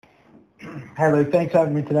Hey Luke, thanks for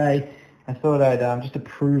having me today. I thought I'd, just to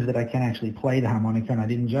prove that I can actually play the harmonica and I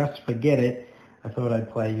didn't just forget it, I thought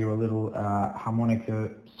I'd play you a little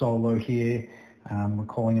harmonica solo here. We're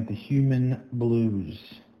calling it the Human Blues.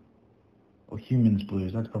 Or Humans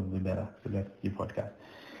Blues, that's probably better for your podcast.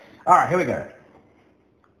 All right, here we go.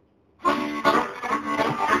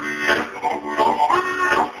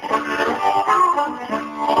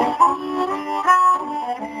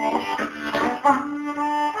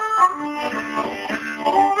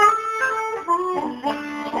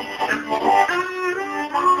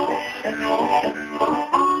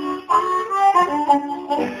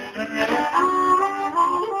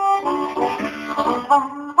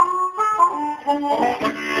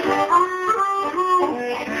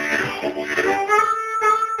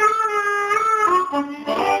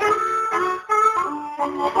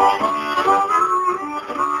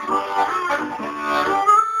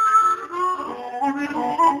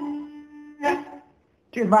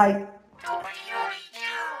 Cheers, mate.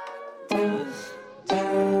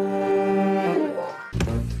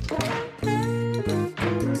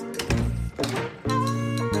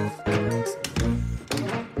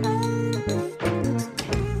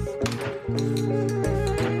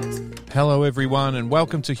 Hello everyone and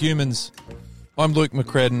welcome to Humans. I'm Luke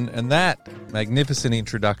McCredden, and that magnificent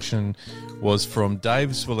introduction was from Dave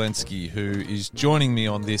Zwolenski, who is joining me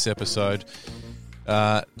on this episode.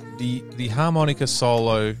 The harmonica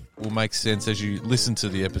solo will make sense as you listen to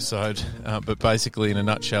the episode, but basically in a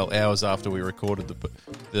nutshell, hours after we recorded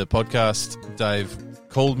the podcast, Dave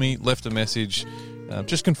called me, left a message,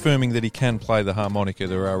 just confirming that he can play the harmonica.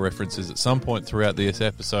 There are references at some point throughout this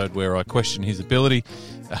episode where I question his ability,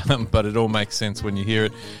 but it all makes sense when you hear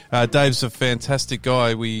it. Dave's a fantastic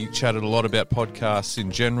guy. We chatted a lot about podcasts in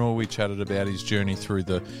general. We chatted about his journey through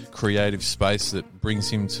the creative space that brings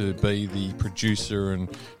him to be the producer and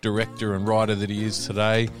director and writer that he is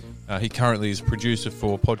today. He currently is producer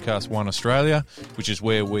for Podcast One Australia, which is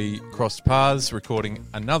where we crossed paths recording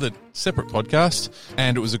another separate podcast,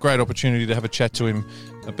 and it was a great opportunity to have a chat to him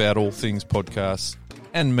about all things podcasts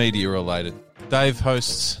and media related. Dave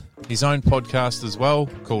hosts his own podcast as well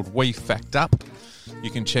called We Fact Up. You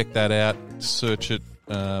can check that out, search it,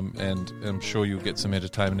 and I'm sure you'll get some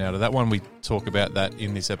entertainment out of that one. We talk about that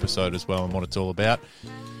in this episode as well and what it's all about.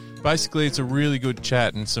 Basically, it's a really good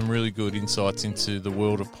chat and some really good insights into the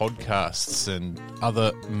world of podcasts and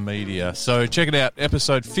other media. So check it out,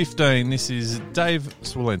 episode 15. This is Dave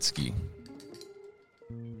Zwolenski.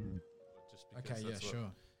 Okay, yeah,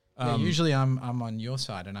 sure. Usually I'm on your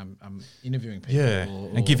side and I'm interviewing people. Yeah,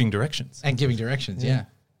 and giving directions. And giving directions, yeah.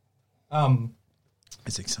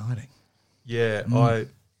 It's exciting. Yeah,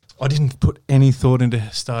 I didn't put any thought into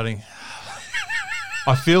starting.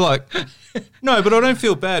 I feel like... No, but I don't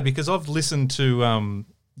feel bad because I've listened to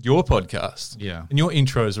your podcast. Yeah. And your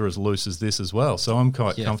intros are as loose as this as well. So I'm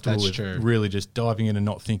quite comfortable with true. Really just diving in and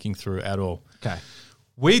not thinking through at all. Okay.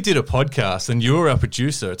 We did a podcast and you're our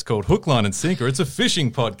producer. It's called Hook, Line and Sinker. It's a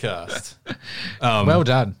fishing podcast. Well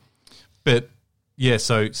done. But yeah,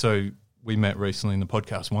 so we met recently in the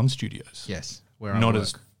Podcast One studios. Yes. Where not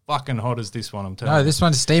as fucking hot as this one, I'm telling you. No, this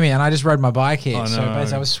one's steamy, and I just rode my bike here, so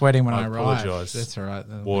basically I was sweating when I arrived. Apologise. That's all right.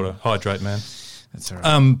 Water, hydrate, man. That's all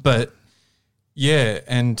right. But yeah,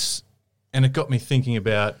 and it got me thinking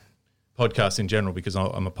about podcasts in general because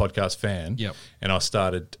I'm a podcast fan. Yep. And I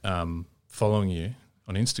started following you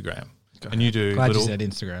on Instagram. And you do Glad you said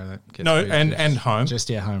Instagram. And home.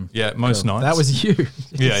 Just home. Yeah, most nights. That was you.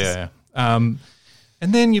 Yeah. And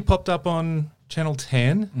then you popped up on Channel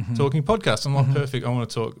 10 talking podcasts. I'm like, perfect. I want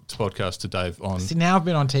to talk to podcast to Dave on. See, now I've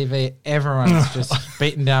been on TV. Everyone's just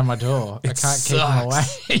beating down my door. I can't keep them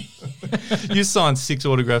away. You signed 6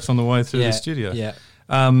 autographs on the way through the studio. Yeah.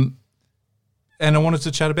 And I wanted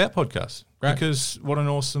to chat about podcasts because what an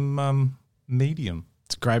awesome medium.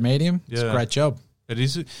 It's a great medium. It's a great job. It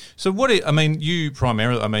is. So you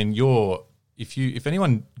primarily, if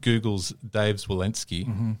anyone Googles Dave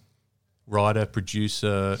Zwolenski, writer,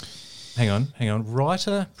 producer, hang on,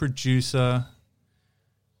 writer, producer,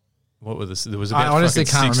 what were this? There was about I honestly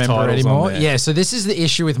can't remember anymore. Yeah, so this is the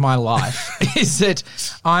issue with my life is that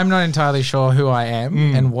I'm not entirely sure who I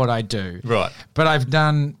am and what I do. Right. But I've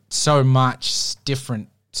done so many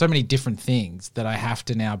different things that I have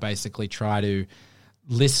to now basically try to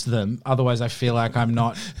list them. Otherwise, I feel like I'm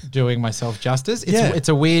not doing myself justice. It's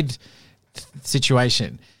a weird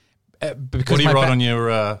situation. Because what do you write on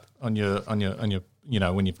your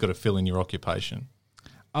when you've got to fill in your occupation?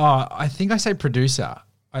 Oh, I think I say producer.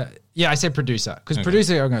 I said producer because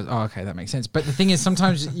producer, I go, oh, okay, that makes sense. But the thing is,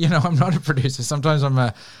 sometimes, I'm not a producer. Sometimes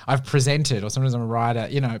I've presented, or sometimes I'm a writer,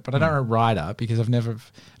 but I don't writer because I don't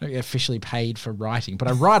get officially paid for writing, but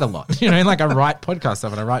I write a lot, like I write podcast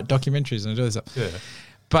stuff and I write documentaries and I do this stuff. Yeah.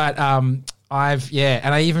 But, and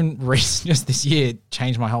I even just this year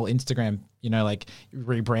changed my whole Instagram, not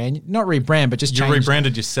rebrand, but just you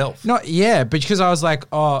rebranded yourself. Because I was like,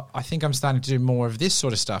 I think I'm starting to do more of this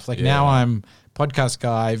sort of stuff. Like now I'm podcast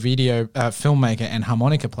guy, video filmmaker, and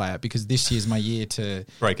harmonica player because this year's my year to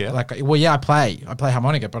break out. I play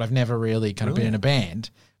harmonica, but I've never really been in a band.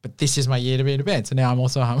 But this is my year to be in a band, so now I'm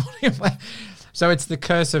also a harmonica player. So it's the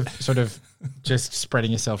curse of sort of just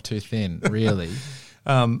spreading yourself too thin, really.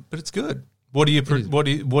 But it's good. What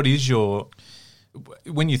is your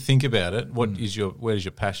when you think about it? Where does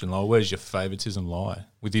your passion lie? Where does your favoritism lie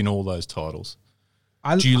within all those titles?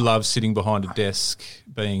 Do you love sitting behind a desk,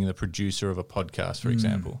 being the producer of a podcast, for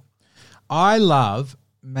example? I love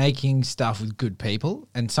making stuff with good people,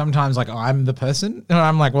 and sometimes I'm the person, and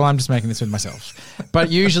I'm like, well, I'm just making this with myself. But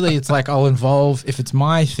usually it's like I'll involve, if it's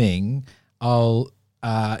my thing, I'll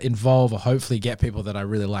involve or hopefully get people that I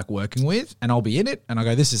really like working with, and I'll be in it, and I'll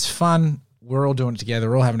go, this is fun. We're all doing it together.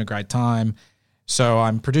 We're all having a great time. So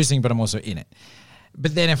I'm producing, but I'm also in it.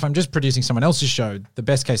 But then if I'm just producing someone else's show, the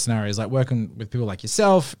best case scenario is like working with people like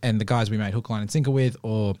yourself and the guys we made Hook, Line and Sinker with,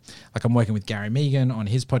 or like I'm working with Gary Megan on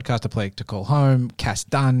his podcast, I Play to Call Home, Cass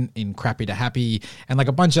Dunn in Crappy to Happy, and like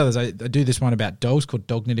a bunch of others. I do this one about dogs called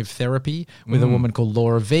Dognitive Therapy with a woman called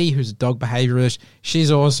Laura V, who's a dog behavioralist.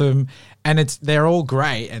 She's awesome. And they're all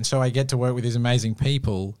great. And so I get to work with these amazing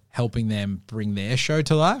people, helping them bring their show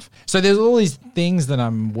to life. So there's all these things that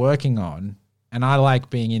I'm working on, and I like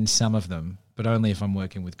being in some of them, but only if I'm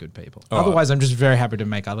working with good people. Otherwise, I'm just very happy to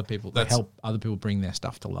make help other people bring their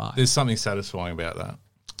stuff to life. There's something satisfying about that.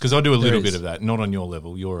 Because I do a little bit of that, not on your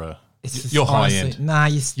level. You're high end. Nah,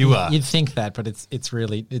 you are. You'd think that, but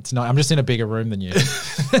it's not. I'm just in a bigger room than you.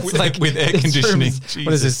 with air conditioning.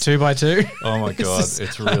 What is this, 2x2? Oh my God,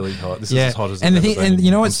 it's really hot. This is as hot as and it's ever been. And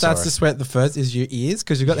you know what starts to sweat the first is your ears,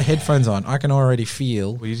 because you've got the headphones on. I can already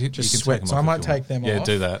feel just sweat, so I might take them off. Yeah,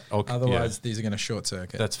 do that. Otherwise, these are going to short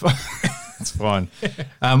circuit. That's fine. That's fine.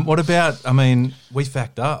 What about, We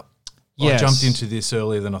Fact Up? Yes. I jumped into this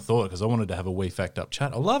earlier than I thought because I wanted to have a We Fact Up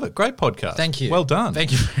chat. I love it. Great podcast. Thank you. Well done.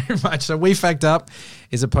 Thank you very much. So We Fact Up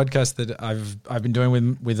is a podcast that I've been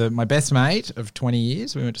doing with my best mate of 20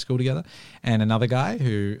 years. We went to school together, and another guy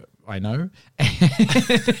who I know.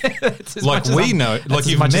 Like we know. Like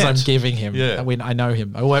you've met. As I'm giving him. Yeah. I know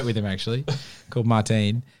him. I work with him actually, called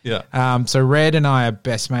Martine. Yeah. So Red and I are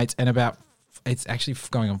best mates, and it's actually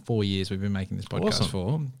going on 4 years we've been making this podcast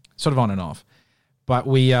for, sort of on and off. But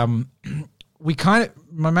we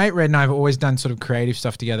my mate Red and I have always done sort of creative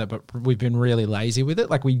stuff together, but we've been really lazy with it.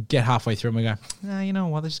 Like we get halfway through and we go, you know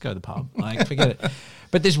what, let's just go to the pub. Like forget it.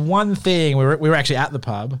 But there's one thing, we were actually at the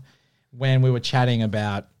pub when we were chatting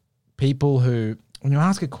about people who, when you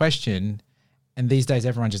ask a question, and these days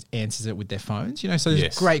everyone just answers it with their phones, so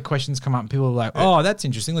there's great questions come up and people are like, oh, that's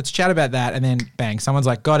interesting, let's chat about that. And then bang, someone's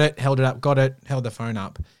like, got it, held it up, got it, held the phone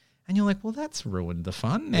up. And you're like, well, that's ruined the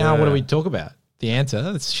fun. Now what do we talk about? The answer,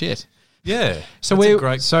 that's shit. Yeah.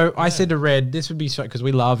 So I said to Red, this would be so, because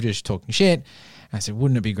we love just talking shit. And I said,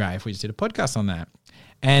 wouldn't it be great if we just did a podcast on that?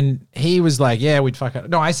 And he was like, yeah, we'd fuck it.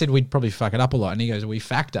 No, I said we'd probably fuck it up a lot. And he goes, we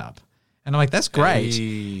fact up. And I'm like, that's great.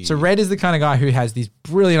 Hey. So Red is the kind of guy who has these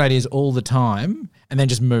brilliant ideas all the time and then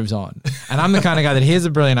just moves on. And I'm the kind of guy that hears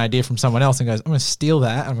a brilliant idea from someone else and goes, I'm going to steal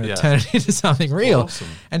that. I'm going to turn it into something real. Awesome.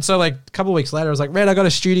 And so like a couple of weeks later, I was like, Red, I got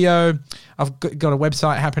a studio. I've got a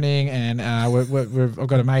website happening, and I've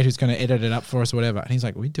got a mate who's going to edit it up for us or whatever. And he's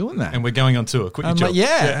like, we're doing that. And we're going on tour. Quit your job. Like,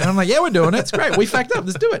 yeah. And I'm like, yeah, we're doing it. It's great. We fact up.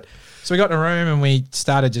 Let's do it. So we got in a room and we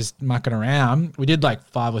started just mucking around. We did like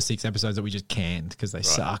 5 or 6 episodes that we just canned because they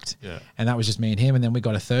sucked. Yeah. And that was just me and him. And then we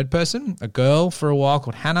got a third person, a girl for a while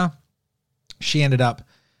called Hannah. She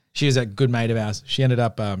was a good mate of ours. She ended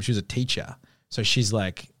up, she was a teacher. So she's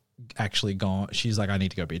like actually gone. She's like, I need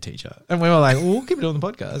to go be a teacher. And we were like, well, we'll keep it on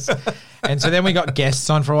the podcast. And so then we got guests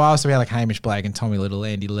on for a while. So we had like Hamish Blake and Tommy Little,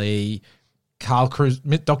 Andy Lee, Carl Cruz,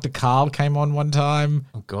 Dr. Carl came on one time.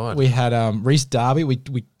 Oh God. We had Reece Darby.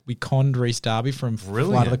 We conned Reece Darby from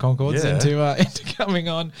Flight of the Conchords into coming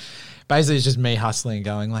on. Basically, it's just me hustling and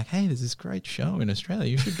going like, hey, there's this great show in Australia.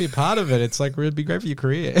 You should be a part of it. It's like, it'd be great for your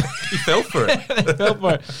career. You fell for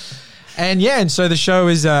it. And so the show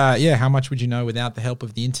is, how much would you know without the help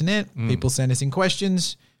of the internet? People send us in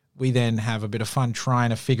questions. We then have a bit of fun trying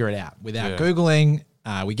to figure it out without Googling.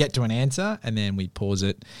 We get to an answer and then we pause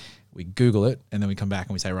it. we Google it, and then we come back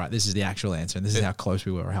and we say, right, this is the actual answer, and this is how close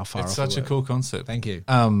we were or how far off we were. It's such a cool concept. Thank you.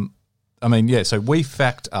 I mean, yeah, so we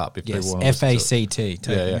fact up if they want to FACT.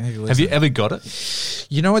 Have you ever got it?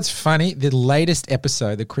 You know what's funny? The latest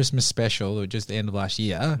episode, the Christmas special, or just the end of last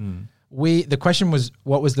year, the question was,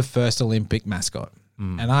 what was the first Olympic mascot?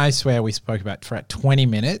 And I swear we spoke about for 20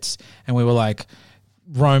 minutes, and we were like,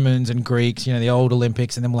 Romans and Greeks, the old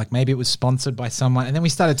Olympics, and then we're like, maybe it was sponsored by someone, and then we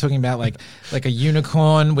started talking about like a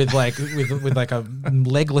unicorn with like a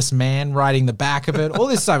legless man riding the back of it. All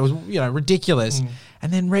this stuff was ridiculous.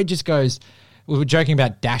 And then Red just goes, we were joking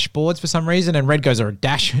about dashboards for some reason, and Red goes, or a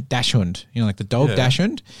dachshund, like the dog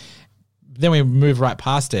dachshund. Then we moved right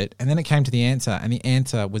past it, and then it came to the answer, and the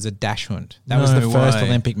answer was a dachshund. That was the first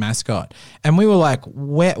Olympic mascot. And we were like,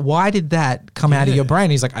 why did that come out of your brain?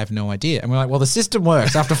 He's like, I have no idea. And we're like, well, the system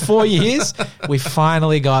works. After 4 years, we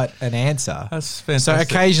finally got an answer. That's fantastic. So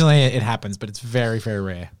occasionally it happens, but it's very, very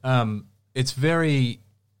rare. It's very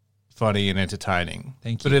funny and entertaining.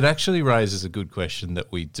 Thank you. But it actually raises a good question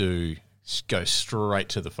that we do go straight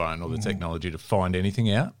to the phone or the technology to find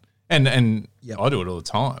anything out. And I do it all the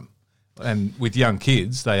time. And with young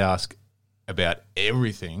kids, they ask about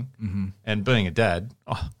everything. And being a dad,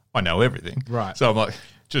 I know everything. Right. So I'm like,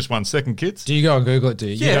 just 1 second, kids. Do you go and Google it, do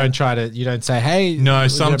you? Yeah. You don't say, hey, no,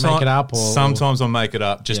 sometimes make it up? Sometimes I'll make it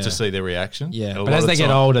up just to see their reaction. Yeah, but as they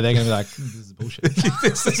get older, they're going to be like, this is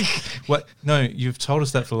bullshit. What? No, you've told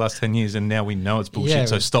us that for the last 10 years and now we know it's bullshit,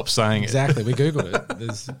 so stop saying exactly. We Googled it.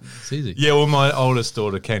 It's easy. Yeah, well, my oldest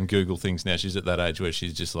daughter can Google things now. She's at that age where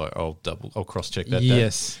she's just like, I'll cross-check that.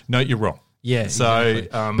 Yes. Dad. No, you're wrong. Yeah. So,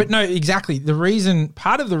 exactly. But no, exactly.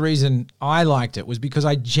 Part of the reason I liked it was because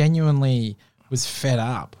I genuinely was fed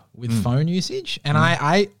up with phone usage. And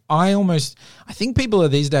I think people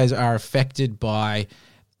these days are affected by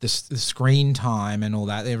the screen time and all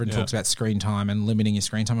that. Everyone talks about screen time and limiting your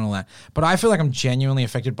screen time and all that. But I feel like I'm genuinely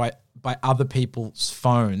affected by other people's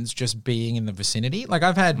phones just being in the vicinity. Like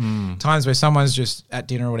I've had times where someone's just at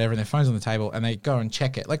dinner or whatever and their phone's on the table and they go and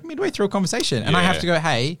check it like midway through a conversation. And I have to go,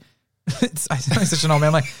 hey, I sound like such an old man.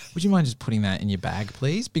 I'm like, would you mind just putting that in your bag,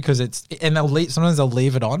 please? Because sometimes they'll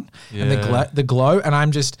leave it on and the glow,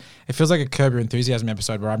 and it feels like a Curb Your Enthusiasm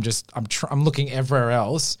episode where I'm looking everywhere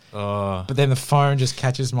else, but then the phone just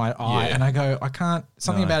catches my eye, and I go, I can't.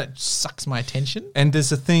 Something about it sucks my attention. And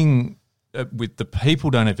there's a thing with the people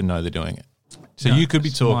don't even know they're doing it. So you could be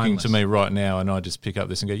talking to me right now and I just pick up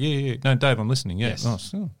this and go, yeah. No, Dave, I'm listening. Yeah.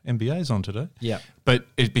 Yes. Oh, NBA's on today. Yeah. But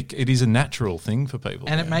it is a natural thing for people.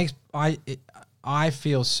 And it makes I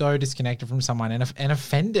feel so disconnected from someone and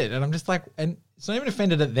offended. And I'm just like, and it's not even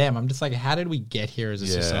offended at them. I'm just like, how did we get here as a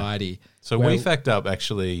society? So We Fact Up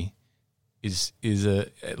actually is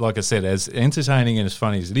like I said, as entertaining and as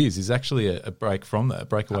funny as it is actually a break from that, a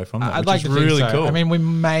breakaway from that. I'd like to really think so. cool. I mean, we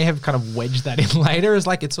may have kind of wedged that in later as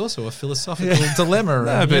like it's also a philosophical dilemma.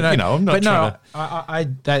 No, but I'm not trying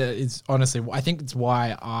to. That is honestly, I think it's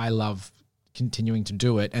why I love continuing to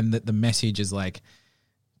do it, and that the message is like,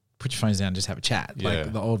 put your phones down and just have a chat,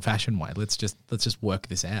 like the old-fashioned way. Let's just work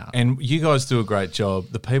this out. And you guys do a great job.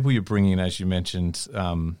 The people you bring in, as you mentioned.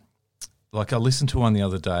 Like I listened to one the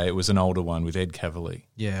other day. It was an older one with Ed Cavalier.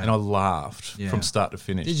 Yeah. And I laughed from start to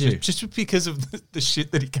finish. Did you? Just because of the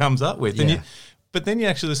shit that he comes up with. Yeah. But then you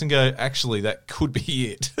actually listen and go, actually, that could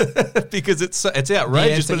be it. Because it's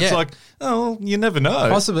outrageous, but it's like, oh, you never know.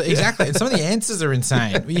 Possibly, exactly. And some of the answers are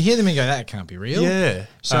insane. You hear them and go, that can't be real. Yeah.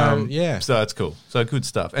 So, So it's cool. So good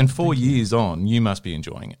stuff. And 4 years on, you must be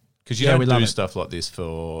enjoying it. Because you don't do stuff like this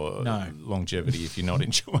for longevity if you're not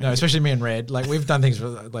enjoying it. No, especially me and Red. Like, we've done things for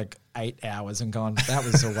like 8 hours and gone, that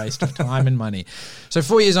was a waste of time and money. So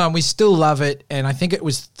 4 years on, we still love it. And I think it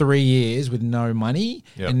was 3 years with no money.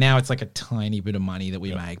 Yep. And now it's like a tiny bit of money that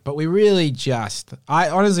we make. But we really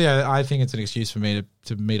I think it's an excuse for me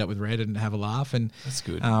to meet up with Red and have a laugh. And that's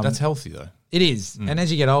good. That's healthy, though. It is. And as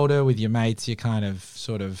you get older with your mates, you kind of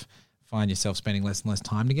sort of find yourself spending less and less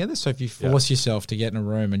time together. So if you force yourself to get in a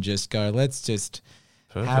room and just go, let's just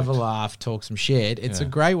have a laugh, talk some shit, it's a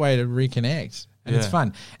great way to reconnect. And it's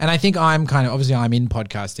fun. And I think I'm in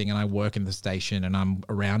podcasting and I work in the station and I'm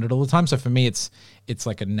around it all the time. So for me, it's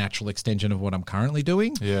like a natural extension of what I'm currently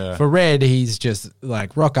doing. Yeah. For Red, he's just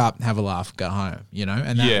like rock up, have a laugh, go home,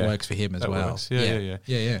 and that works for him as well. Works.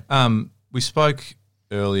 Yeah. We spoke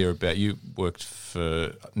earlier about you worked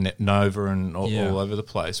for Nova and all over the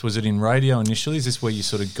place. Was it in radio initially? Is this where you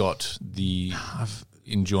sort of got the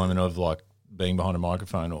enjoyment of like being behind a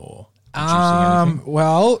microphone or? anything?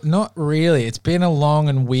 Well, not really. It's been a long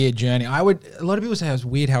and weird journey. A lot of people say it was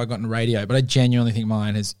weird how I got into radio, but I genuinely think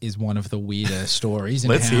mine is one of the weirder stories.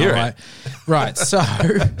 Let's hear it. Right. So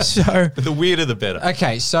The weirder, the better.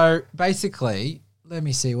 okay. So basically, let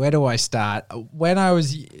me see. Where do I start? When I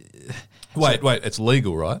was Wait. It's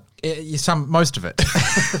legal, right? most of it.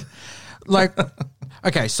 Like,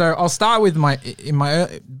 okay, so I'll start with in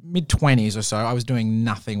my mid-20s or so, I was doing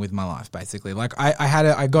nothing with my life, basically. Like,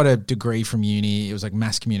 I got a degree from uni. It was like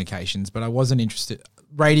mass communications, but I wasn't interested.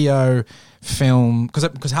 Radio, film,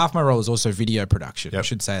 because half my role is also video production. I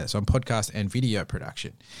should say that. So I'm podcast and video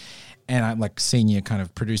production. And I'm like senior kind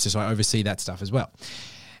of producer, so I oversee that stuff as well.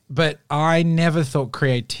 But I never thought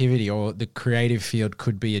creativity or the creative field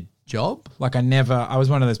could be a job. Like, I was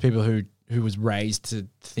one of those people who was raised to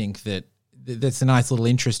think that that's a nice little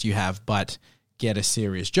interest you have, but get a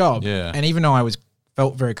serious job. Yeah. And even though I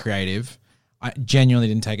felt very creative, I genuinely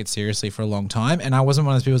didn't take it seriously for a long time. And I wasn't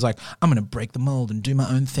one of those people who's like, I'm going to break the mold and do my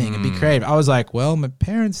own thing and be creative. I was like, well, my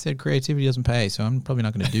parents said creativity doesn't pay, so I'm probably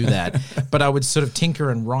not going to do that. But I would sort of tinker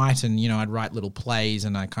and write, and, I'd write little plays,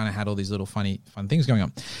 and I kind of had all these little fun things going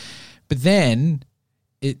on. But then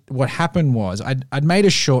what happened was I'd made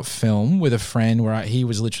a short film with a friend where he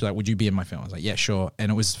was literally like, would you be in my film? I was like, yeah, sure.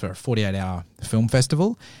 And it was for a 48-hour film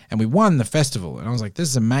festival, and we won the festival. And I was like, this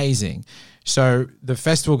is amazing. So the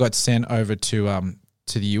festival got sent over to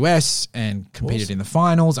the US and competed in the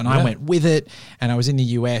finals, and I went with it, and I was in the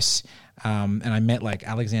US, and I met like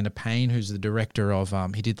Alexander Payne, who's the director of,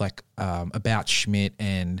 he did like About Schmidt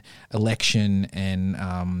and Election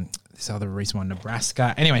and this other recent one,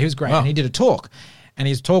 Nebraska. Anyway, he was great, and he did a talk. And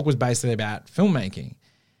his talk was basically about filmmaking.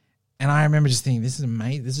 And I remember just thinking, this is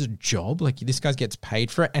amazing. This is a job. Like, this guy gets paid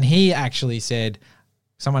for it. And he actually said,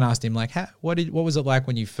 someone asked him, like, what was it like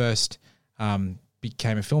when you first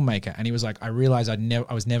became a filmmaker? And he was like, I realized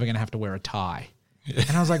I was never going to have to wear a tie. Yeah.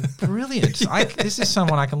 And I was like, brilliant. This is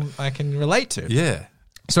someone I can relate to. Yeah.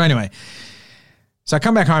 So anyway, so I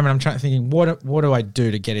come back home and I'm thinking, what do I do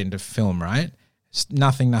to get into film, right?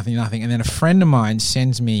 Nothing. And then a friend of mine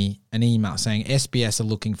sends me an email saying SBS are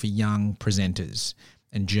looking for young presenters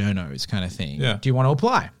and journos kind of thing. Yeah. Do you want to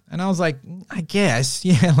apply? And I was like, I guess.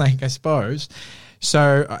 Yeah, like I suppose.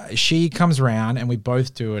 So she comes around and we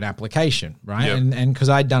both do an application, right? Yep. And because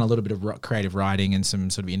I'd done a little bit of creative writing and some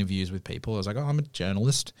sort of interviews with people, I was like, oh, I'm a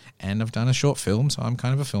journalist and I've done a short film, so I'm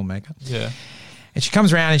kind of a filmmaker. Yeah. And she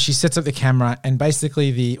comes around and she sets up the camera, and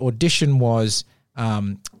basically the audition was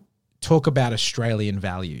talk about Australian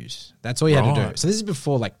values. That's all you had to do. So this is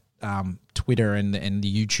before like Twitter and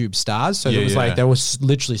the YouTube stars. So it was like they were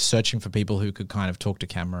literally searching for people who could kind of talk to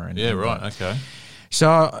camera. And Okay.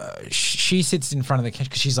 So she sits in front of the camera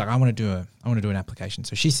because she's like, I want to do an application.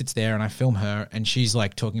 So she sits there and I film her, and she's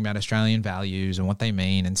like talking about Australian values and what they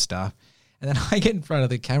mean and stuff. And then I get in front of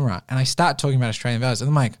the camera and I start talking about Australian values, and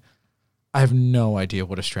I'm like, I have no idea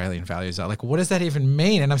what Australian values are. Like, what does that even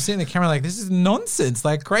mean? And I'm sitting in the camera like, this is nonsense,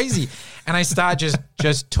 like crazy. And I start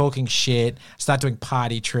just talking shit, start doing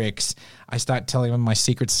party tricks. I start telling them my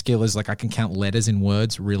secret skill is like I can count letters in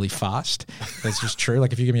words really fast. That's just true.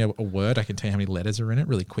 Like if you give me a word, I can tell you how many letters are in it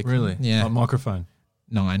really quickly. Really? Yeah. A microphone.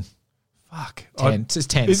 9. Fuck. 10. It's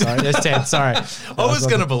 10. Sorry. There's 10. Sorry. I was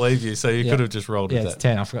going to believe you, so you could have just rolled with that. Yeah, it's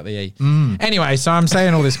 10. I forgot the E. Anyway, so I'm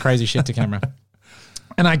saying all this crazy shit to camera.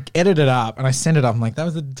 And I edit it up and I send it up. I'm like, that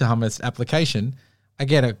was the dumbest application. I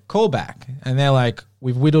get a call back and they're like,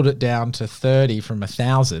 we've whittled it down to 30 from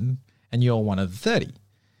 1,000 and you're one of the 30.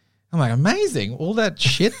 I'm like, amazing. All that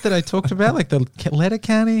shit that I talked about, like the letter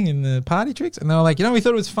counting and the party tricks. And they were like, we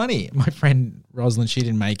thought it was funny. My friend Rosalind, she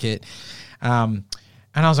didn't make it. And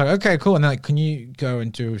I was like, okay, cool. And they're like, can you go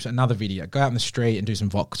and do another video? Go out in the street and do some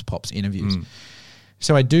Vox Pops interviews.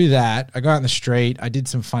 So I do that. I go out in the street. I did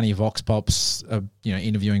some funny Vox Pops,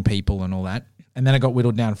 interviewing people and all that. And then I got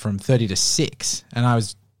whittled down from 30 to 6. And I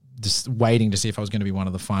was just waiting to see if I was going to be one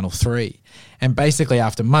of the final 3. And basically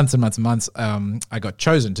after months and months and months, I got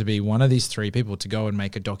chosen to be one of these 3 people to go and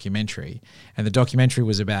make a documentary. And the documentary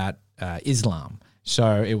was about Islam.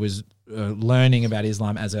 So it was learning about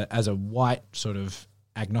Islam as a white sort of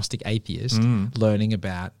agnostic atheist, learning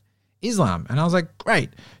about Islam. And I was like, great.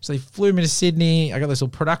 So they flew me to Sydney. I got this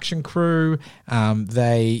little production crew.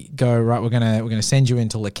 They go, right, we're gonna send you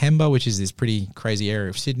into Lakemba, which is this pretty crazy area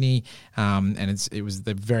of Sydney. And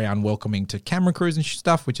they're very unwelcoming to camera crews and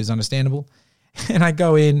stuff, which is understandable. And I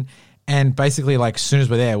go in, and basically, like, as soon as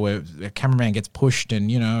we're there, the cameraman gets pushed and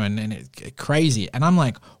it's crazy. And I'm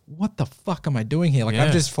like, what the fuck am I doing here? Like,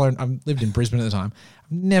 I've just flown, I've lived in Brisbane at the time.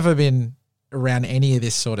 I've never been around any of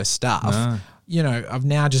this sort of stuff. No. I've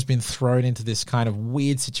now just been thrown into this kind of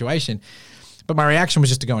weird situation. But my reaction was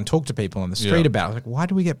just to go and talk to people on the street about it. I was like, why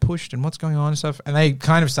do we get pushed and what's going on and stuff? And they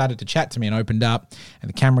kind of started to chat to me and opened up, and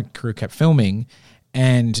the camera crew kept filming.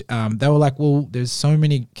 And they were like, well, there's so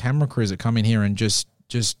many camera crews that come in here and just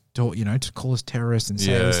talk, to call us terrorists and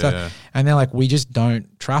say all this stuff. Yeah. And they're like, we just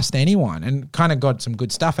don't trust anyone, and kind of got some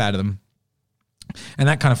good stuff out of them. And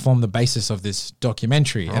that kind of formed the basis of this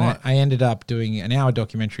documentary. Right. And I ended up doing an hour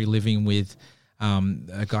documentary living with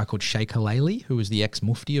a guy called Sheikh Halali, who was the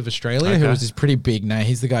ex-mufti of Australia, who was this pretty big name.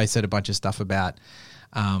 He's the guy who said a bunch of stuff about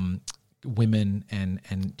women and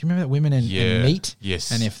do you remember that women and meat? Yes.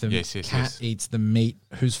 And if the cat eats the meat,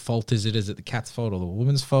 whose fault is it? Is it the cat's fault or the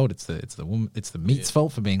woman's fault? It's the meat's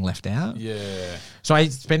fault for being left out. Yeah. So I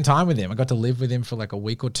spent time with him. I got to live with him for like a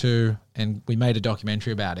week or two, and we made a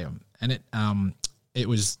documentary about him. And it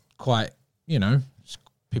was quite,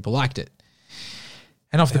 people liked it.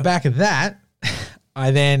 And off the back of that,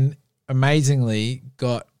 I then amazingly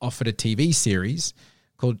got offered a TV series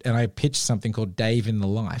and I pitched something called Dave in the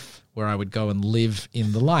Life, where I would go and live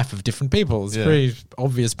in the life of different people. It's a pretty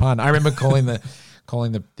obvious pun. I remember calling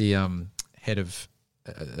the head of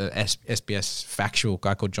SBS Factual,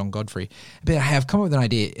 guy called John Godfrey. But hey, I've come up with an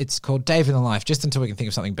idea. It's called Dave in the Life, just until we can think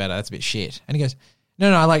of something better. That's a bit shit. And he goes,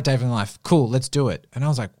 no, I like Dave in the Life. Cool, let's do it. And I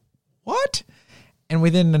was like, what? And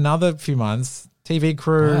within another few months, TV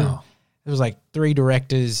crew, There was like 3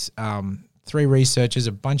 directors, 3 researchers,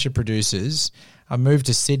 a bunch of producers. I moved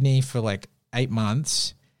to Sydney for like 8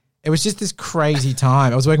 months. It was just this crazy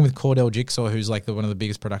time. I was working with Cordell Jigsaw, who's like one of the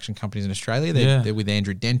biggest production companies in Australia. They're with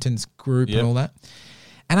Andrew Denton's group and all that.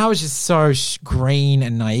 And I was just so green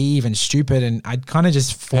and naive and stupid, and I'd kind of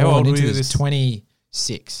just fallen into this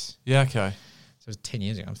 26. Yeah, okay. So it was 10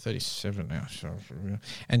 years ago. I'm 37 now.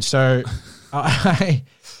 And so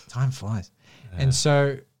time flies. Yeah.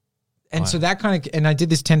 And so that kind of, and I did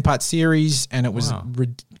this 10-part series, and it was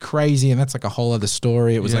crazy, and that's like a whole other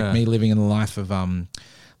story. It was like me living in the life of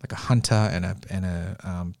like a hunter and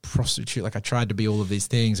a prostitute. Like I tried to be all of these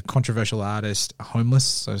things, a controversial artist, a homeless.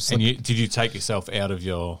 So did you take yourself out of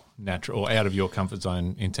your natural or out of your comfort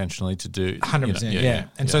zone intentionally to do 100%? Yeah.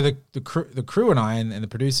 And so the crew and I and the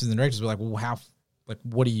producers and the directors were like, well,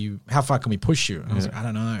 how far can we push you? And I was like, I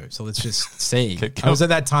don't know. So let's just see. I was at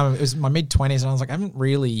that time, it was my mid-20s, and I was like, I haven't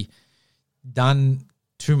really done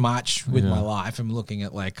too much with my life. I'm looking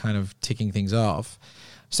at like kind of ticking things off.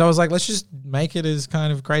 So I was like, let's just make it as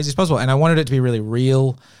kind of crazy as possible. And I wanted it to be really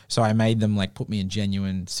real. So I made them like put me in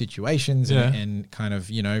genuine situations and kind of,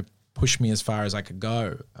 push me as far as I could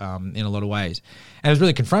go in a lot of ways. And it was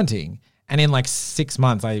really confronting. And in like 6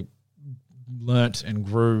 months, I learnt and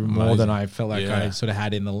grew more than I felt like I sort of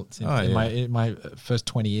had in my first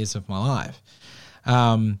 20 years of my life.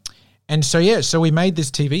 And so we made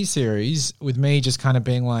this TV series with me just kind of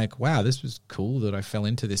being like, wow, this was cool that I fell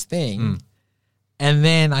into this thing. And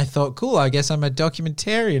then I thought, cool, I guess I'm a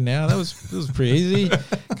documentarian now. That was pretty easy,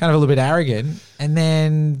 kind of a little bit arrogant. And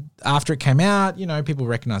then after it came out, people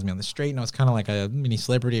recognized me on the street, and I was kind of like a mini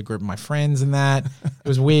celebrity, a group of my friends and that. It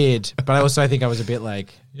was weird. But I think I was a bit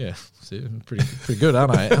like, see, I'm pretty good,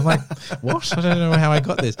 aren't I? I'm like, what? I don't know how I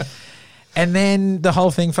got this. And then the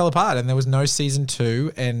whole thing fell apart, and there was no season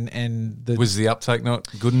 2. Was the uptake not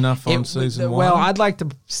good enough on season 1? Well, I'd like to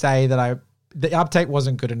say that the uptake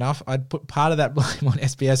wasn't good enough. I'd put part of that blame on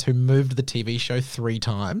SBS, who moved the TV show 3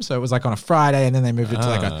 times. So it was like on a Friday, and then they moved it to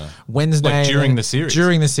like a Wednesday. Like during the series?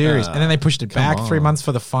 During the series. And then they pushed it back 3 months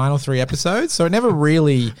for the final 3 episodes. So it never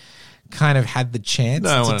really kind of had the chance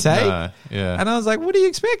to take. And I was like, what do you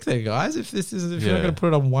expect there, guys, if you're not going to put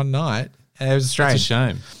it on one night? And it was strange. It's a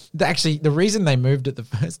shame. Actually, the reason they moved it the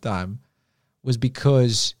first time was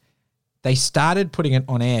because they started putting it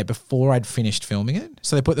on air before I'd finished filming it.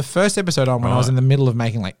 So they put the first episode on when I was in the middle of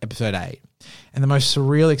making like episode 8. And the most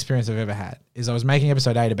surreal experience I've ever had is I was making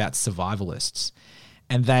episode 8 about survivalists,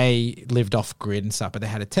 and they lived off grid and stuff, but they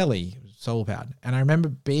had a telly, solar powered. And I remember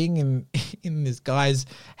being in this guy's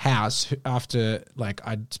house after like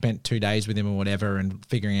I'd spent 2 days with him or whatever, and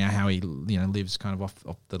figuring out how he lives kind of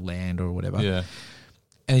off the land or whatever. Yeah.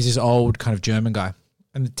 And he's this old kind of German guy.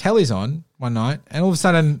 And the telly's on one night, and all of a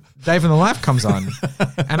sudden Dave in the Life comes on.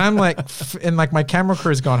 And I'm like, and like my camera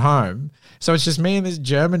crew's gone home. So it's just me and this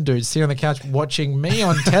German dude sitting on the couch watching me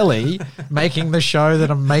on telly making the show that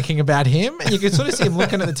I'm making about him. And you can sort of see him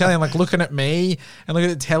looking at the telly and like looking at me and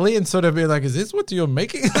looking at the telly and sort of be like, is this what you're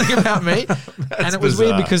making about me? And it was bizarre.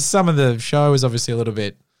 Weird because some of the show was obviously a little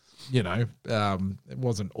bit, it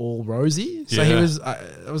wasn't all rosy. So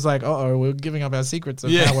I was like, uh-oh, we're giving up our secrets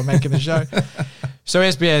of how we're making the show. So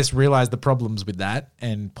SBS realized the problems with that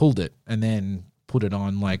and pulled it, and then put it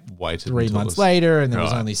on like 3 months later, and there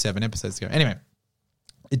was only 7 episodes to go. Anyway,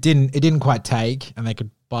 it didn't quite take, and they could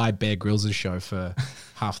buy Bear Grylls' show for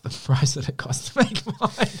half the price that it cost to make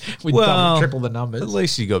mine. With triple the numbers. At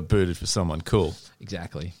least you got booted for someone cool.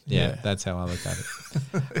 Exactly. Yeah, that's how I look at it.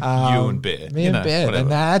 You and Bear. Me and Bear. Whatever.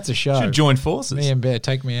 And that's a show. Should join forces. Me and Bear.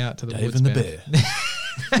 Take me out to the Dave woods. and the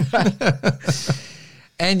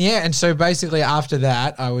Bear. And so basically after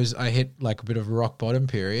that, I hit like a bit of a rock bottom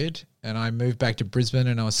period, and I moved back to Brisbane,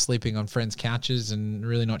 and I was sleeping on friends' couches and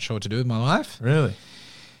really not sure what to do with my life. Really?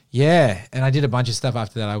 Yeah, and I did a bunch of stuff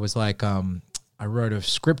after that. I was like, I wrote a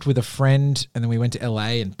script with a friend, and then we went to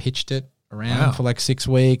LA and pitched it around for like 6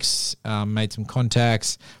 weeks, made some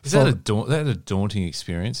contacts. Is that a daunting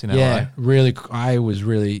experience in LA? Yeah, really.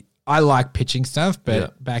 I like pitching stuff,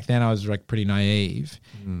 but back then I was like pretty naive.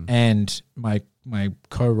 And my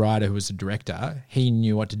co-writer, who was the director, he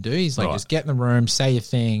knew what to do. He's like, just get in the room, say your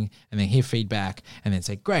thing, and then hear feedback, and then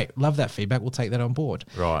say, great, love that feedback, we'll take that on board.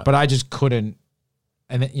 Right. But I just couldn't.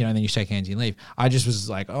 And then, and then you shake hands and you leave. I just was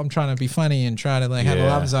like, I'm trying to be funny and try to like have a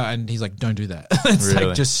laugh. And he's like, don't do that. It's Really?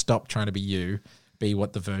 like, just stop trying to be you. Be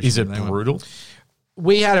what the version Is it they want. brutal?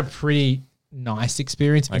 We had a pretty nice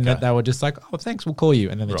experience in that they were just like, oh, thanks, we'll call you.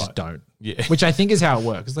 And then they just don't. Yeah. Which I think is how it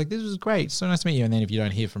works. It's like, this was great. So nice to meet you. And then if you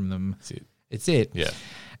don't hear from them, it's it. Yeah.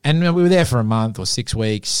 And we were there for a month or 6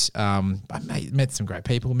 weeks. I met some great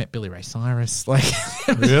people. Met Billy Ray Cyrus. Like,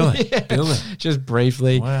 Really? Yeah, Billy? Just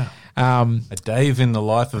briefly. Wow. A Dave in the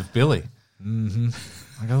life of Billy. Mm-hmm.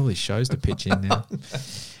 I got all these shows to pitch in now.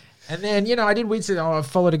 And then, I did weird stuff. I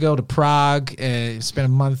followed a girl to Prague, spent a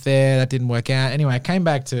month there. That didn't work out. Anyway, I came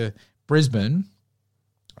back to Brisbane,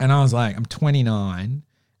 and I was like, I'm 29,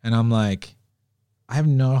 and I'm like, I have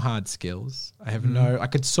no hard skills. I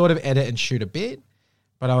could sort of edit and shoot a bit,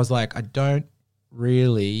 but I was like, I don't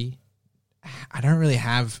really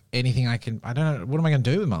have anything I don't know. What am I going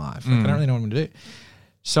to do with my life? Like, I don't really know what I'm going to do.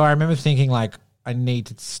 So I remember thinking like, I need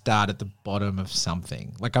to start at the bottom of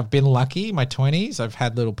something. Like, I've been lucky in my 20s. I've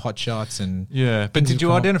had little pot shots and... Yeah, but did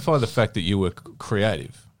you identify the fact that you were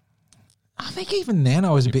creative? I think even then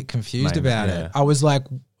I was a bit confused about it. I was like,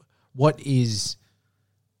 what is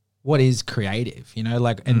creative?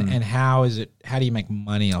 Like, and how do you make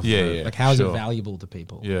money off it? Yeah, like, how is it valuable to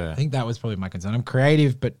people? Yeah. I think that was probably my concern. I'm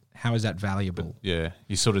creative, but how is that valuable? Yeah,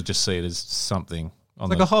 you sort of just see it as something...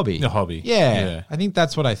 Like a hobby. A hobby. Yeah. I think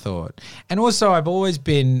that's what I thought. And also I've always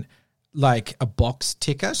been like a box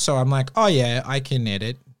ticker. So I'm like, oh yeah, I can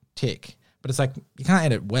edit, tick. But it's like, you can't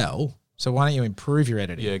edit well. So why don't you improve your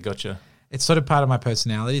editing? Yeah, gotcha. It's sort of part of my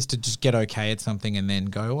personality is to just get okay at something and then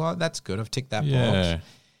go, well, that's good. I've ticked that box.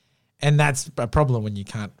 And that's a problem when you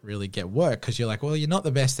can't really get work because you're like, well, you're not the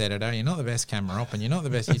best editor, you're not the best camera op, and you're not the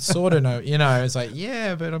best. You sort of know, it's like,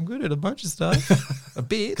 yeah, but I'm good at a bunch of stuff, a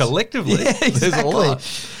bit. Collectively, yeah, exactly. There's a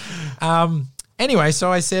lot. Anyway,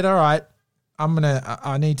 so I said, all right,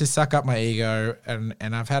 I need to suck up my ego, and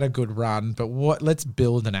I've had a good run, but let's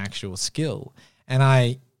build an actual skill. And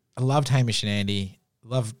I loved Hamish and Andy,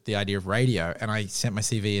 loved the idea of radio, and I sent my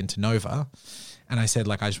CV into Nova. And I said,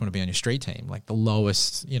 like, I just want to be on your street team, like the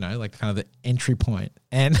lowest, like kind of the entry point.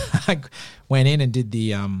 And I went in and did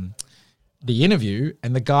the interview,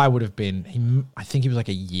 and the guy would have been, I think he was like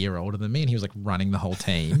a year older than me, and he was like running the whole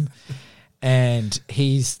team. And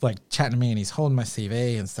he's like chatting to me, and he's holding my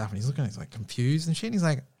CV and stuff, and he's looking, he's like confused and shit. And he's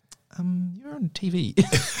like, you're on TV.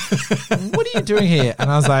 What are you doing here?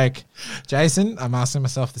 And I was like, Jason, I'm asking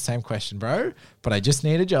myself the same question, bro, but I just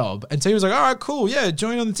need a job. And so he was like, all right, cool, yeah,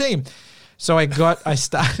 join on the team. So I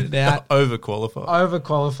started out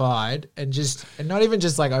overqualified, and not even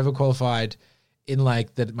just like overqualified in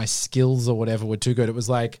like that my skills or whatever were too good. It was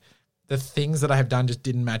like the things that I have done just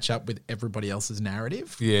didn't match up with everybody else's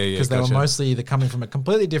narrative. Yeah. Because they were mostly either coming from a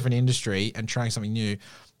completely different industry and trying something new,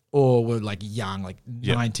 or were like young, like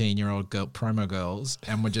 19-year-old girl promo girls,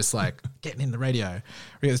 and were just like getting in the radio.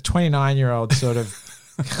 It was 29-year-old sort of,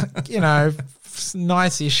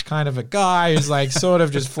 nice-ish kind of a guy who's like sort of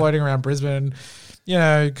just floating around Brisbane,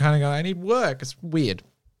 kind of going, I need work. It's weird.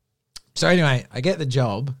 So anyway, I get the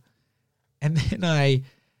job, and then I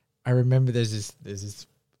remember there's this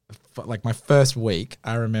like my first week.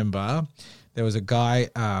 I remember there was a guy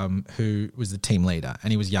who was the team leader,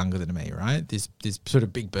 and he was younger than me, right? This sort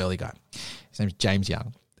of big burly guy. His name's James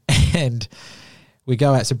Young, and we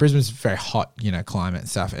go out. So Brisbane's very hot, climate and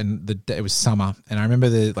stuff, and it was summer. And I remember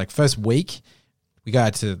the first week. We go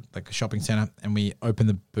out to like a shopping centre, and we open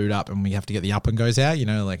the boot up, and we have to get the up and goes out,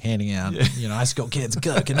 like handing out, high school kids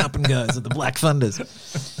Coke and up and goes at the Black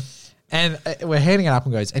Thunders. And we're handing out up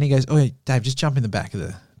and goes, and he goes, oh, Dave, just jump in the back of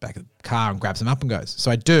the car and grab some up and goes.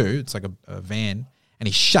 So I do. It's like a van, and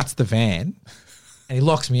he shuts the van, and he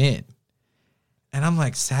locks me in. And I'm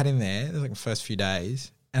like sat in there, like the first few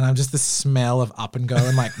days, and I'm just the smell of Up and Go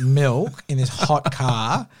and like milk in this hot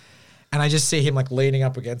car. And I just see him like leaning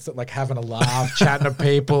up against it, like having a laugh, chatting to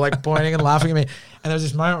people, like pointing and laughing at me. And there was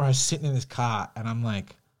this moment where I was sitting in this car and I'm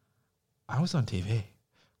like, I was on TV.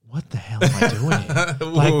 What the hell am I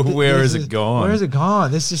doing? Like, where has it gone? Where has it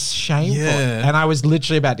gone? This is shameful. Yeah. And I was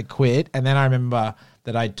literally about to quit. And then I remember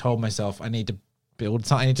that I told myself I need to build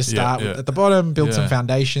something. I need to start at the bottom, build some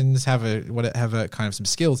foundations, have a kind of some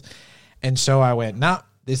skills. And so I went, nah,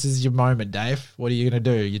 this is your moment, Dave. What are you going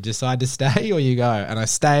to do? You decide to stay or you go? And I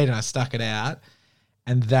stayed and I stuck it out.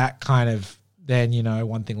 And that kind of then, you know,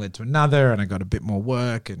 one thing led to another and I got a bit more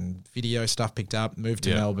work and video stuff picked up, moved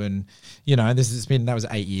to Melbourne. You know, that was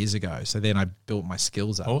 8 years ago. So then I built my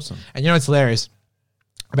skills up. Awesome. And you know, it's hilarious.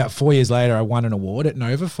 About 4 years later, I won an award at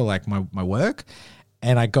Nova for like my work.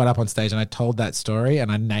 And I got up on stage and I told that story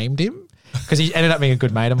and I named him because he ended up being a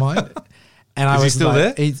good mate of mine. And I was he still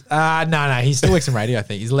like, there? He's no, he still works in radio. I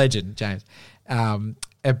think he's a legend, James.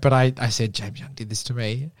 But I said James Young did this to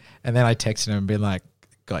me, and then I texted him and been like,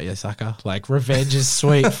 "Got you, sucker!" Like revenge is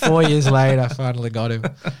sweet. 4 years later, I finally got him.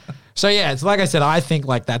 So yeah, it's like I said. I think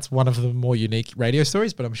like that's one of the more unique radio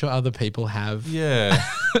stories, but I'm sure other people have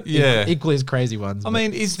equally as crazy ones. I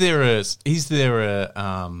mean, is there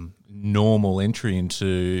a normal entry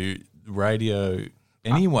into radio?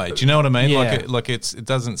 Anyway, do you know what I mean? Yeah. It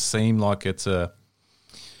doesn't seem like it's a.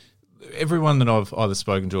 Everyone that I've either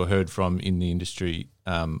spoken to or heard from in the industry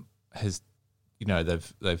has, you know,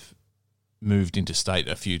 they've moved interstate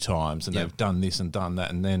a few times and they've done this and done that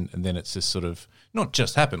and then it's just sort of not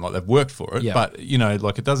just happened, like they've worked for it, but you know,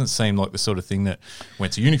 like it doesn't seem like the sort of thing that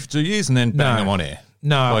went to uni for 2 years and then bang, I'm on air.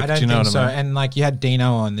 No, like, I don't think so. And like you had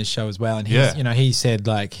Dino on this show as well, and he's, you know, he said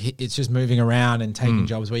like it's just moving around and taking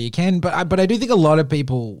jobs where you can. But I do think a lot of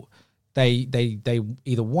people they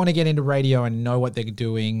either want to get into radio and know what they're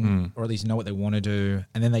doing, or at least know what they want to do,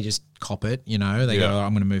 and then they just cop it. You know, they go, oh,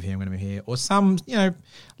 I'm going to move here, I'm going to move here. Or some, you know,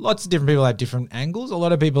 lots of different people have different angles. A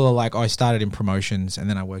lot of people are like, oh, I started in promotions and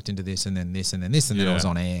then I worked into this and then this and then this and then I was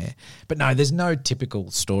on air. But no, there's no typical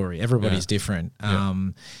story. Everybody's different.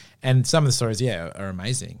 And some of the stories, are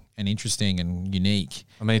amazing and interesting and unique.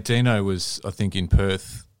 I mean, Dino was, I think, in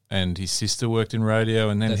Perth and his sister worked in radio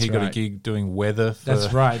and then he got a gig doing weather.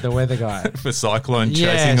 That's right, the weather guy. For cyclone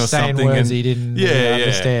chasing or saying something. Words he didn't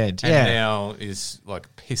understand. And now is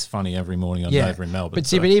like piss funny every morning on Nova in Melbourne. But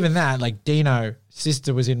see, but even that, like Dino's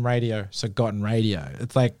sister was in radio, so got in radio.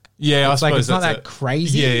 It's like, I suppose it's not that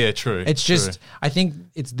crazy. Yeah, true. It's just, I think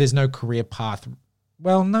there's no career path.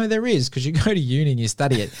 Well, no, there is, because you go to uni and you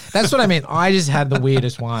study it. That's what I mean. I just had the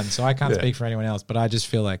weirdest one, so I can't speak for anyone else. But I just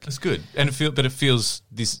feel like it's good, and it feels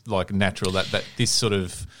this like natural that this sort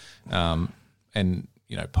of, and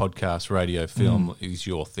you know, podcast, radio, film is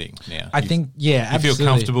your thing now. I think, absolutely. You feel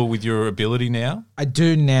comfortable with your ability now? I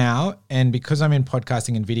do now, and because I'm in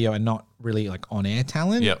podcasting and video and not really like on air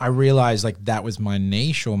talent, I realized like that was my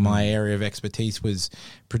niche or my area of expertise was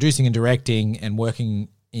producing and directing and working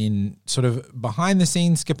in sort of behind the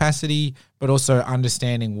scenes capacity, but also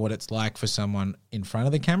understanding what it's like for someone in front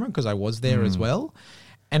of the camera, because I was there as well.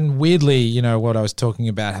 And weirdly, you know, what I was talking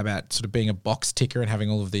about sort of being a box ticker and having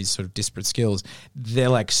all of these sort of disparate skills, they're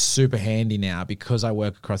like super handy now because I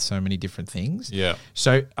work across so many different things. Yeah.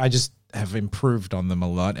 So I just have improved on them a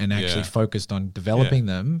lot and actually focused on developing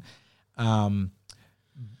them. And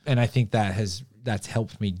I think that's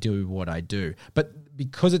helped me do what I do. But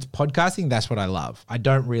because it's podcasting, that's what I love. I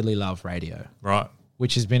don't really love radio. Right.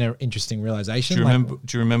 Which has been an interesting realization. Do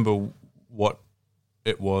you remember what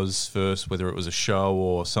it was first, whether it was a show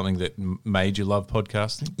or something that made you love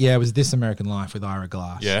podcasting? Yeah, it was This American Life with Ira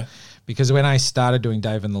Glass. Yeah. Because when I started doing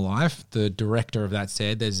Dave and the Life, the director of that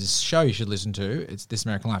said, there's this show you should listen to. It's This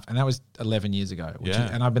American Life. And that was 11 years ago.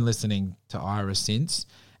 And I've been listening to Ira since,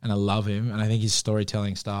 and I love him. And I think his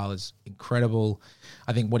storytelling style is incredible.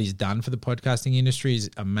 I think what he's done for the podcasting industry is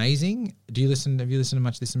amazing. Have you listened to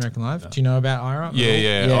much This American Life? Do you know about Ira?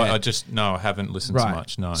 Yeah. I haven't listened to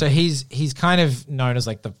much, no. So he's kind of known as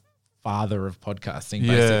like the father of podcasting,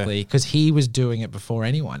 basically, because he was doing it before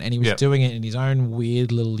anyone, and he was doing it in his own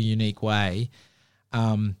weird little unique way.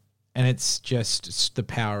 And it's the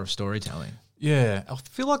power of storytelling. Yeah. I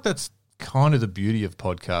feel like that's kind of the beauty of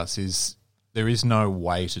podcasts is there is no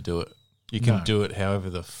way to do it. You can do it however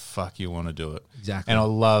the fuck you want to do it. Exactly.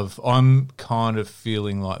 And I'm kind of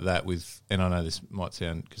feeling like that with, and I know this might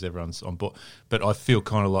sound because everyone's on board, but I feel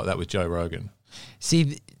kind of like that with Joe Rogan.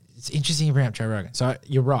 See, it's interesting you bring up Joe Rogan. So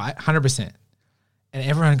you're right, 100%. And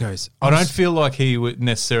everyone goes, I don't feel like he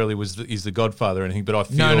necessarily is the godfather or anything, but I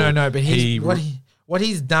feel no. But what what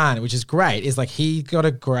he's done, which is great, is like he got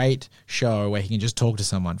a great show where he can just talk to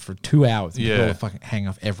someone for 2 hours and people will fucking hang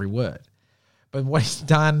off every word. But what he's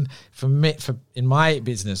done for me, in my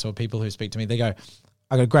business or people who speak to me, they go,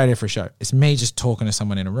 I got a great idea for a show. It's me just talking to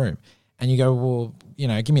someone in a room. And you go, well, you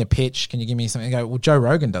know, give me a pitch. Can you give me something? I go, well, Joe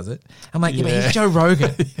Rogan does it. I'm like, yeah, but he's Joe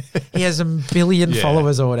Rogan. He has a billion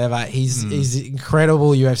followers or whatever. He's an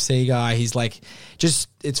incredible UFC guy. He's like, just,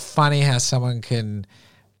 it's funny how someone can,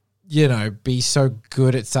 you know, be so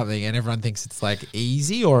good at something and everyone thinks it's like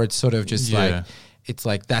easy or it's sort of just like, it's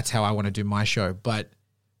like, that's how I want to do my show. But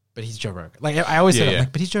he's Joe Rogan. Like I always say,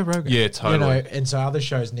 like, but he's Joe Rogan. Yeah, totally. You know, and so other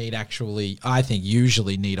shows need actually, I think,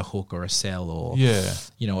 usually need a hook or a sell or,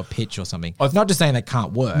 you know, a pitch or something. I'm not just saying that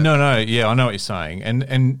can't work. No. Yeah, I know what you're saying,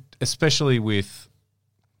 and especially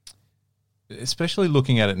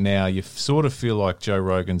looking at it now, you sort of feel like Joe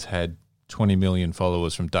Rogan's had 20 million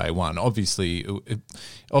followers from day one. Obviously,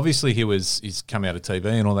 he's come out of TV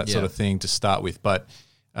and all that sort of thing to start with, but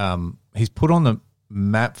he's put on the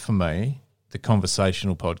map for me the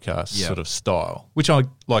conversational podcast sort of style, which I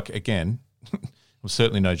like. Again, I'm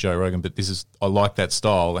certainly no Joe Rogan, but I like that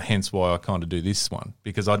style. Hence why I kind of do this one,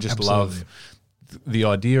 because I just love the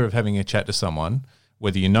idea of having a chat to someone,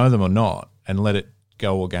 whether you know them or not, and let it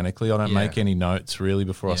go organically. I don't make any notes really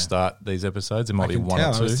before I start these episodes. There might be one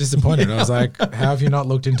or two. I was disappointed. I was like, how have you not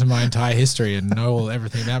looked into my entire history and know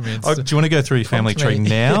everything about me? Do you want to go through your family tree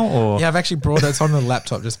now? Or yeah, I've actually brought it. It's on the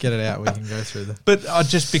laptop. Just get it out. We can go through the. But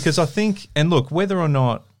just because I think, and look, whether or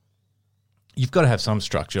not you've got to have some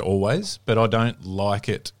structure always, but I don't like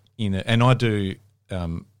it in it. And I do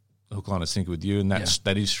hook, line, and sinker with you, and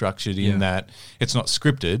that is structured in that it's not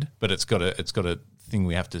scripted, but it's got a thing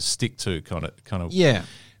we have to stick to kind of. Yeah.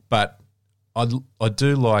 But I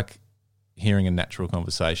do like hearing a natural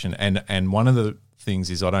conversation, and one of the things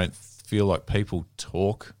is I don't feel like people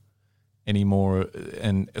talk anymore,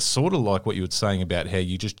 and it's sort of like what you were saying about how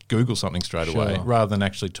you just Google something straight away rather than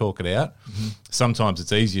actually talk it out. Mm-hmm. Sometimes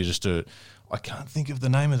it's easier just to, I can't think of the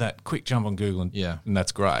name of that, quick jump on Google and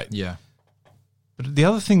that's great. Yeah. But the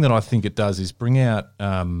other thing that I think it does is bring out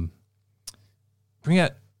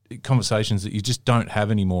conversations that you just don't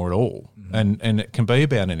have anymore at all. Mm-hmm. And it can be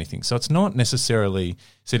about anything. So it's not necessarily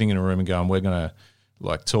sitting in a room and going, we're going to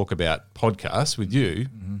like talk about podcasts with you,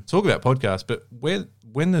 talk about podcasts, but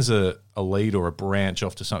when there's a lead or a branch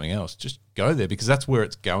off to something else, just go there, because that's where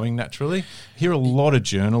it's going naturally. I hear a lot of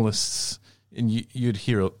journalists, and you'd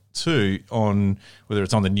hear it too, on whether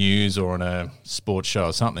it's on the news or on a sports show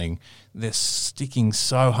or something, they're sticking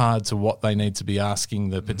so hard to what they need to be asking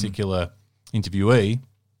the particular interviewee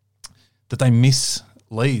that they miss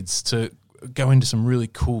leads to go into some really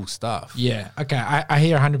cool stuff. Yeah. Okay. I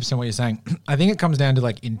hear 100% what you're saying. I think it comes down to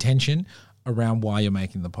like intention around why you're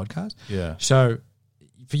making the podcast. Yeah. So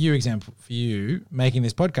for you making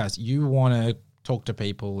this podcast, you want to talk to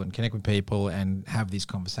people and connect with people and have these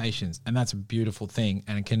conversations. And that's a beautiful thing.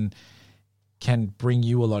 And it can bring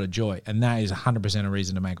you a lot of joy. And that is 100% a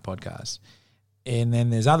reason to make a podcast. And then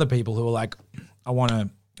there's other people who are like, I want it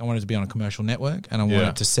to be on a commercial network and I want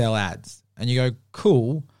it to sell ads. And you go,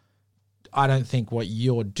 cool. I don't think what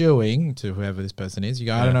you're doing, to whoever this person is, you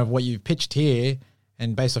go, I don't know if what you've pitched here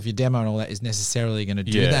and based off your demo and all that is necessarily going to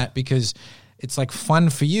do that, because it's like fun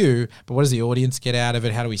for you, but what does the audience get out of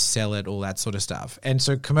it? How do we sell it? All that sort of stuff. And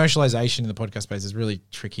so commercialization in the podcast space is really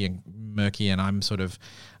tricky and murky, and I'm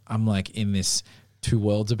like in this two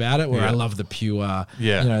worlds about it, where I love the pure,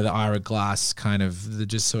 you know, the Ira Glass kind of, the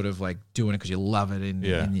just sort of like doing it because you love it in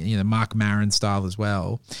you know, Mark Maron style as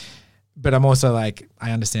well. But I'm also like,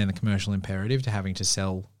 I understand the commercial imperative to having to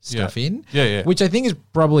sell stuff in, which I think is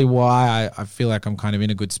probably why I feel like I'm kind of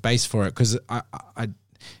in a good space for it, because I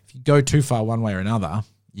if you go too far one way or another,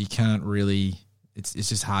 you can't really, it's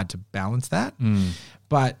just hard to balance that.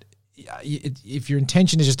 But if your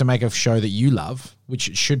intention is just to make a show that you love, which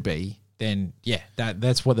it should be, then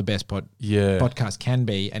that's what the best podcast can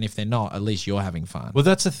be. And if they're not, at least you're having fun. Well,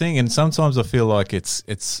 that's the thing. And sometimes I feel like it's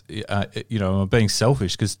you know, I'm being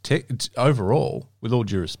selfish, because overall, with all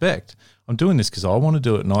due respect, I'm doing this because I want to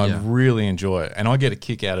do it and I really enjoy it. And I get a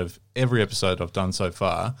kick out of every episode I've done so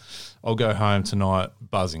far. I'll go home tonight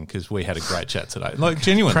buzzing because we had a great chat today. Like,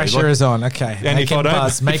 genuinely. Pressure is on. Okay. And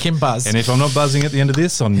make him buzz. And if I'm not buzzing at the end of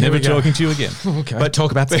this, I'm never talking to you again. Okay. But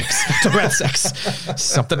talk about sex. Talk about sex.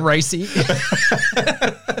 Something racy.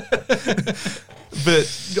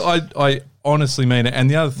 But I honestly mean it. And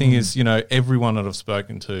the other thing is, you know, everyone that I've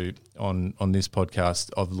spoken to on this podcast,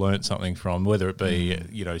 I've learned something from, whether it be,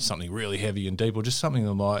 you know, something really heavy and deep or just something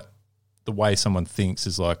that might, the way someone thinks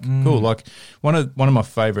is like cool. Like one of my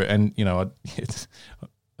favorite, and you know,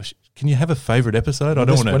 I can you have a favourite episode? I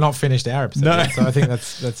don't want to. We're not finished our episode yet, so I think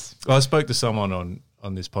that's. I spoke to someone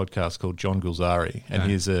on this podcast called John Gulzari, and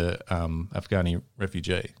he's a Afghani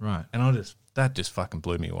refugee. Right. And that just fucking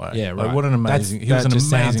blew me away. Yeah, right. Like, what an amazing. He was an amazing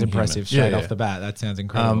sounds impressive human. straight off the bat. That sounds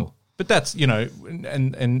incredible. But that's,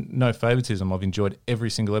 and no favoritism. I've enjoyed every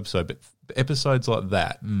single episode, but episodes like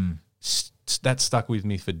that, that stuck with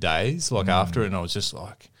me for days. Like after it, and I was just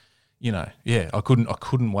like, I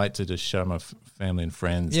couldn't wait to just show my family and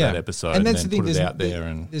friends that episode and that's then the thing, put it out there.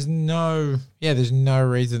 And there's no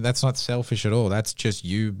reason. That's not selfish at all. That's just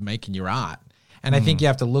you making your art. And I think you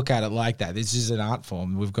have to look at it like that. This is an art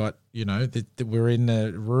form. We've got, we're in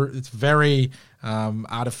it's very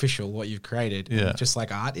artificial what you've created, just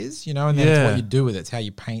like art is, and then it's what you do with it. It's how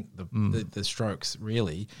you paint the strokes,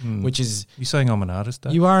 really, which is... You saying I'm an artist,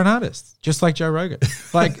 Dave? You are an artist, just like Joe Rogan.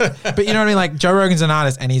 But you know what I mean? Like, Joe Rogan's an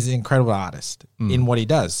artist, and he's an incredible artist in what he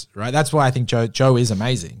does, right? That's why I think Joe is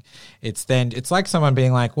amazing. It's like someone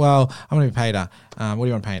being like, well, I'm going to be paid. What do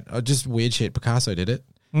you want to paint? Oh, just weird shit. Picasso did it.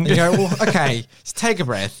 And you go, well, okay, just take a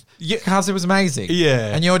breath. Picasso was amazing.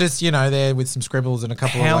 Yeah. And you're just, there with some scribbles and a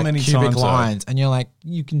couple of like cubic lines. And you're like,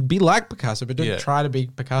 you can be like Picasso, but don't try to be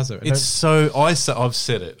Picasso. I've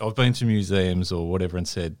said it. I've been to museums or whatever and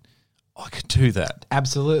said, I could do that.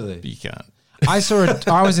 Absolutely. But you can't. I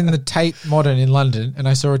was in the Tate Modern in London and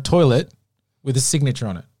I saw a toilet with a signature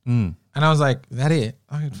on it. And I was like, is that it?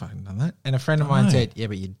 I could fucking done that. And a friend of mine said, yeah,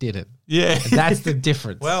 but you did it. Yeah. And that's the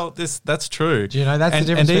difference. Well, that's true. Do you know that's the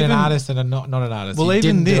difference between an artist and not an artist? Well,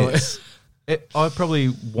 even this, I probably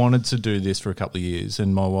wanted to do this for a couple of years,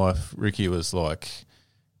 and my wife, Ricky, was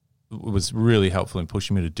really helpful in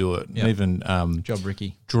pushing me to do it. Yep. And even job,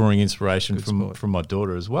 Ricky. Drawing inspiration from my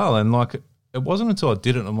daughter as well. And it wasn't until I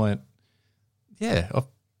did it and I went, yeah,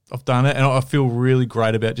 I've done it, and I feel really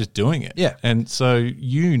great about just doing it. Yeah. And so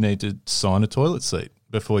you need to sign a toilet seat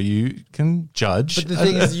before you can judge. But the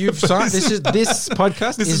thing is, you've signed this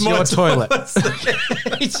podcast is your toilet.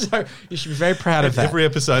 So you should be very proud of that. Every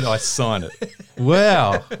episode I sign it.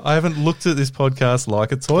 Wow. I haven't looked at this podcast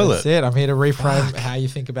like a toilet. That's it. I'm here to reframe how you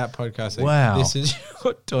think about podcasting. Wow. This is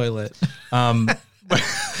your toilet.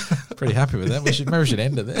 Pretty happy with that. Maybe we should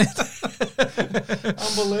end it there.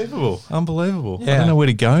 Unbelievable. Yeah. I don't know where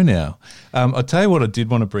to go now. I'll tell you what I did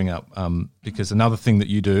want to bring up, because another thing that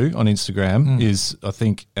you do on Instagram is, I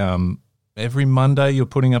think, every Monday you're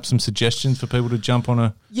putting up some suggestions for people to jump on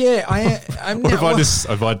a... Yeah, I'm now...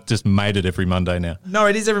 Have I just made it every Monday now? No,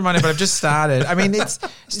 it is every Monday, but I've just started. I mean, it's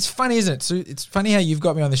funny, isn't it? So it's funny how you've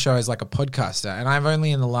got me on the show as like a podcaster, and I've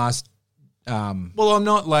only in the last... well, I'm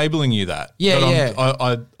not labelling you that. Yeah, but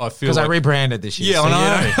yeah. I feel because I rebranded this year. Yeah, I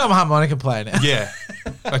know. I'm a harmonica player now. Yeah.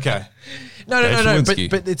 Okay. No.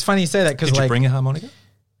 But it's funny you say that because did you bring a harmonica?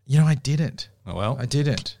 I didn't. Oh well, I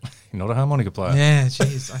didn't. You're not a harmonica player. Yeah,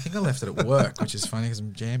 jeez. I think I left it at work, which is funny because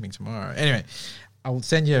I'm jamming tomorrow. Anyway, I'll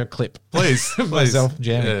send you a clip, please. Myself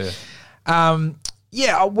jamming.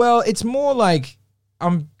 Yeah. Well, it's more like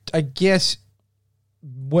I guess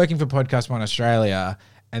working for Podcast One Australia.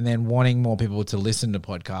 And then wanting more people to listen to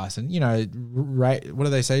podcasts, and what do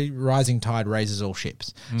they say? Rising tide raises all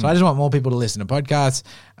ships. So I just want more people to listen to podcasts,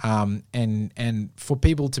 and for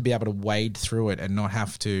people to be able to wade through it and not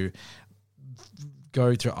have to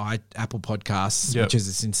go through Apple Podcasts, which is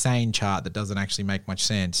this insane chart that doesn't actually make much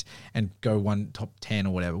sense, and go one top 10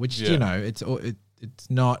 or whatever. Which it's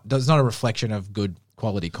not a reflection of good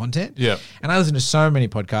quality content. Yeah. And I listen to so many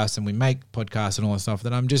podcasts, and we make podcasts and all that stuff,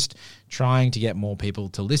 that I'm just trying to get more people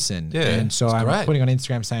to listen. Yeah. And so I'm putting on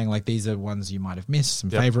Instagram saying like, these are ones you might have missed, some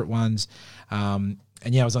favorite ones. And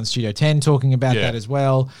I was on Studio 10 talking about that as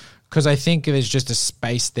well, because I think there's just a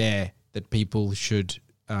space there that people should,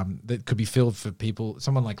 that could be filled for people,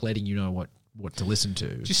 someone like letting you know what to listen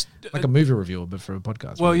to. Just like a movie reviewer, but for a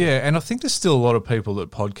podcast. Well, yeah. And I think there's still a lot of people that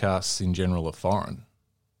podcasts in general are foreign.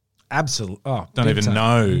 Absolutely. Oh, don't even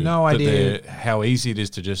know. No idea how easy it is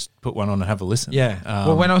to just put one on and have a listen. Yeah.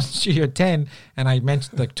 Well, when I was in Studio 10 and I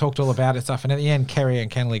mentioned, talked all about it stuff, and at the end, Kerry and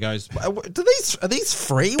Kenley goes, "Are these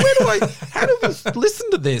free? How do we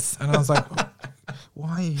listen to this?" And I was like, "Why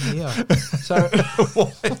are you here?" So,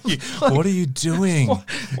 what are you doing?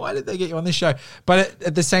 Why did they get you on this show? But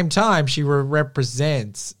at the same time, she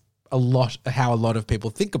represents how a lot of people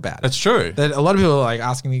think about it. That's true. That a lot of people are like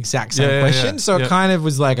asking the exact same question. So it kind of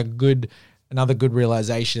was like another good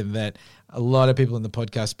realization that a lot of people in the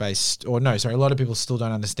podcast space, a lot of people still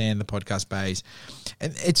don't understand the podcast space.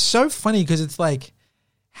 And it's so funny because it's like,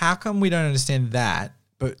 how come we don't understand that?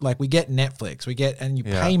 But like we get Netflix,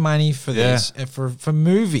 pay money for this, for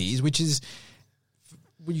movies, which is,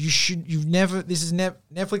 Netflix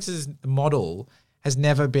is the model has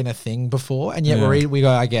never been a thing before, and yet we go,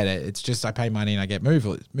 I get it. It's just I pay money and I get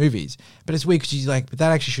movies. But it's weird because she's like, but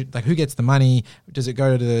that actually should, like, who gets the money? Does it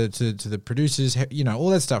go to the producers? You know,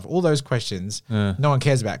 all that stuff, all those questions, no one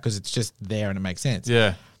cares about because it's just there and it makes sense.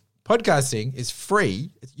 Yeah. Podcasting is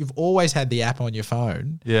free. You've always had the app on your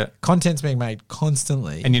phone. Yeah. Content's being made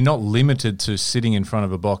constantly. And you're not limited to sitting in front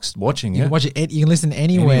of a box watching it. You can watch it. You can listen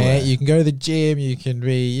anywhere. You can go to the gym. You can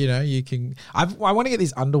be, you can. I want to get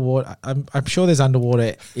these underwater. I'm sure there's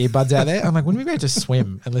underwater earbuds out there. I'm like, when we go to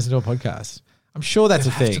swim and listen to a podcast? I'm sure that's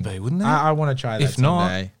a thing. It'd have to be, wouldn't it? I want to try that if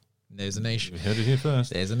someday. Not, there's a niche. We heard it here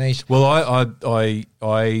first. There's a niche. Well,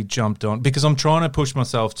 I jumped on because I'm trying to push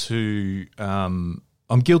myself to.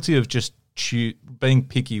 I'm guilty of just being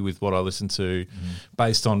picky with what I listen to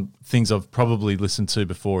based on things I've probably listened to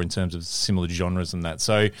before in terms of similar genres and that.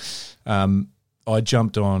 So I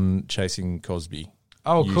jumped on Chasing Cosby.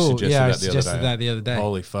 Oh, you cool. Suggested I that suggested that the other day.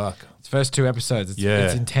 Holy fuck. It's first 2 episodes.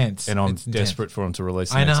 It's intense. And I'm it's desperate for them to release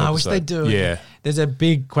the I know. next I episode. wish they do. Yeah. There's a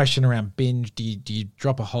big question around binge. Do you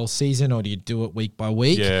drop a whole season or do you do it week by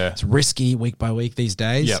week? Yeah. It's risky week by week these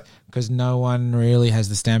days. Yep. Because no one really has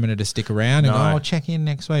the stamina to stick around and go, I'll check in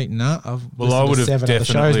next week. No, I would have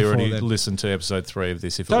definitely already then. listened to episode 3 of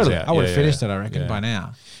this if it was out. I would have finished it, I reckon, by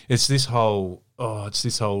now. It's this whole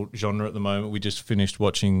genre at the moment. We just finished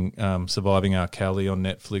watching Surviving R. Kelly on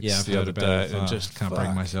Netflix the other day. And just can't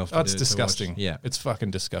bring myself to it's disgusting. Yeah. It's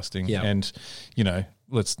fucking disgusting. Yeah. And,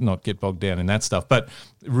 let's not get bogged down in that stuff. But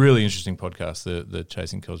really interesting podcast, the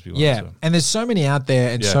Chasing Cosby one. Yeah. So. And there's so many out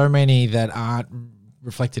there and so many that aren't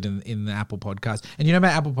reflected in the Apple Podcast. And you know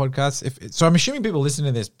about Apple Podcasts? So I'm assuming people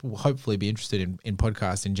listening to this will hopefully be interested in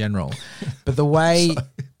podcasts in general. But the way,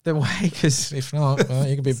 because if not, well,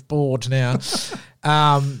 you can be bored now.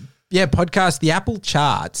 Podcast, the Apple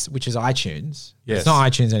charts, which is iTunes. Yes. It's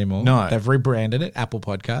not iTunes anymore. No. They've rebranded it, Apple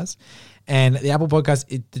Podcast. And the Apple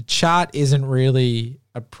Podcast, the chart isn't really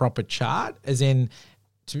a proper chart, as in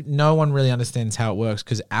no one really understands how it works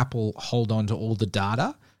because Apple hold on to all the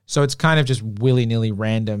data. So it's kind of just willy-nilly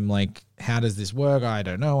random, like, how does this work? I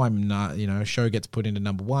don't know. I'm not, a show gets put into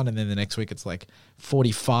number 1 and then the next week it's like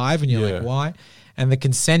 45 and you're like, why? And the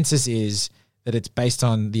consensus is that it's based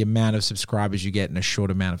on the amount of subscribers you get in a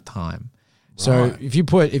short amount of time. Right. So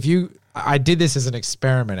I did this as an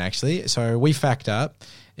experiment actually. So we fact up.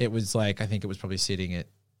 It was like, I think it was probably sitting at,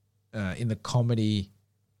 in the comedy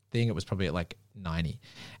thing, it was probably at like 90.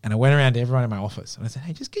 And I went around to everyone in my office and I said,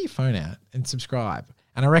 hey, just get your phone out and subscribe.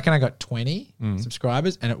 And I reckon I got 20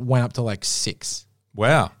 subscribers and it went up to like 6.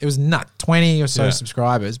 Wow. It was nuts. 20 or so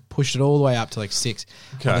subscribers, pushed it all the way up to like 6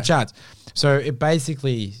 on the charts. So it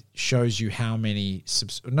basically shows you how many,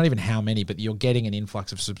 not even how many, but you're getting an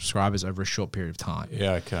influx of subscribers over a short period of time.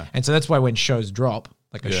 Yeah, okay. And so that's why when shows drop,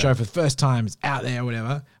 like a show for the first time is out there or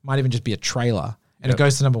whatever, might even just be a trailer and it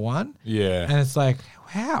goes to number 1. Yeah. And it's like,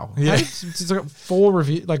 wow. Yeah. It's like 4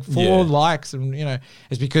 reviews, like 4 likes, and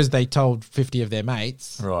it's because they told 50 of their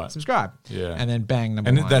mates, subscribe. Yeah. And then bang,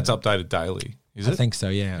 number 1. And that's updated daily, is it? I think so,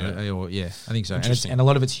 yeah. I think so. And a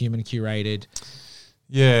lot of it's human curated.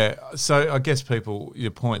 Yeah. So I guess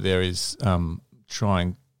your point there is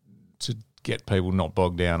trying to get people not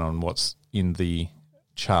bogged down on what's in the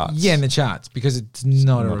charts. Yeah, in the charts, because it's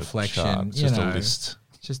not a reflection. It's just a list.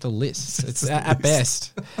 It's just a list. It's at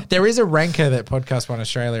best. There is a ranker that Podcast One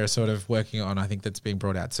Australia are sort of working on. I think that's being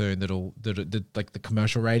brought out soon. That like the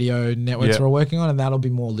commercial radio networks are all working on, and that'll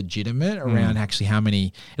be more legitimate around actually how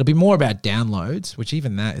many. It'll be more about downloads, which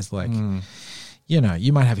even that is like,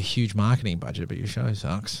 you might have a huge marketing budget, but your show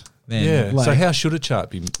sucks. Then, so how should a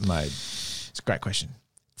chart be made? It's a great question.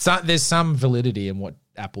 So there's some validity in what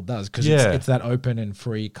Apple does because it's that open and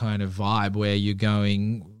free kind of vibe where you're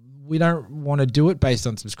going. We don't want to do it based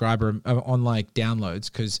on subscriber on like downloads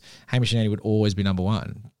because Hamish and Andy would always be number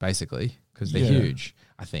 1 basically because they're huge.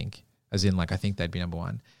 I think, as in like I think they'd be number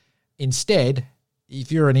 1. Instead, if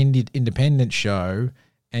you're an independent show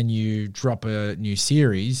and you drop a new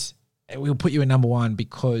series, we'll put you at number 1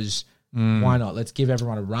 because why not? Let's give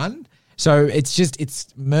everyone a run. So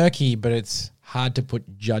it's murky, but it's hard to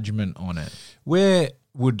put judgment on it. Where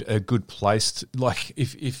would a good place like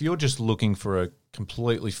if you're just looking for a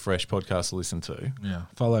completely fresh podcast to listen to? Yeah,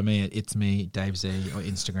 follow me at It's Me Dave Z or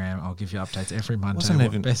Instagram. I'll give you updates every Monday.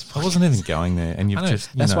 I wasn't even going there, and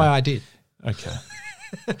that's why I did. Okay.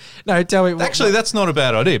 No, tell me. Actually, that's not a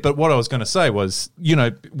bad idea. But what I was going to say was,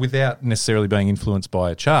 without necessarily being influenced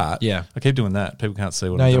by a chart. Yeah, I keep doing that. People can't see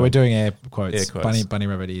what I'm doing. We're doing air quotes. Bunny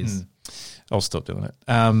rabbit ears. I'll stop doing it.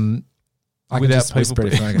 without just whisper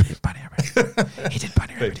people. it. I go, bunny rabbit. He did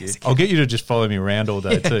bunny rabbit. I'll get you to just follow me around all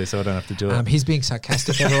day too, so I don't have to do it. He's being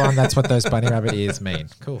sarcastic, everyone. That's what those bunny rabbit ears mean.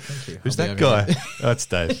 Cool, thank you. Who's I'll that be over guy? here. Oh, that's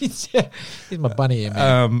Dave. He's my bunny ear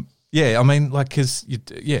man. Yeah, I mean, like, because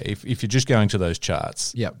if you're just going to those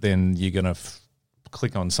charts, Yep. then you're gonna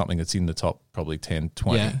click on something that's in the top probably 10,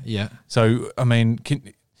 20. Yeah. So, I mean,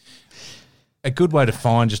 a good way to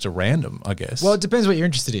find just a random, I guess. Well, it depends what you're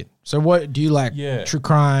interested in. So what do you like? Yeah. True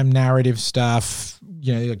crime, narrative stuff,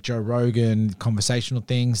 like Joe Rogan, conversational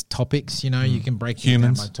things, topics, you can break things down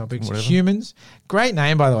Humans, by topics. whatever. Humans. Great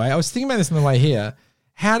name, by the way. I was thinking about this on the way here.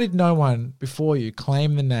 How did no one before you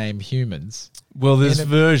claim the name Humans? well, there's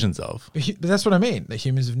versions of. But that's what I mean. The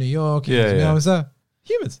Humans of New York. Yeah, Humans yeah. of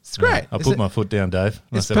Humans. It's great. I put my foot down, Dave.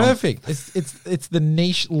 and I It's said, "I'm-" perfect. It's the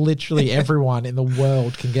niche literally everyone in the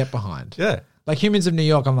world can get behind. Yeah. Like Humans of New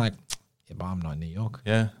York, I'm like, yeah, but I'm not in New York.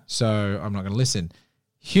 Yeah. So I'm not going to listen.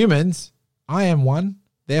 Humans, I am one.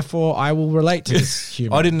 Therefore, I will relate to this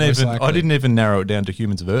human. I didn't most even likely. narrow it down to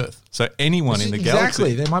humans of Earth. So anyone in the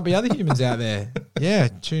Exactly. galaxy. There might be other humans out there. Yeah,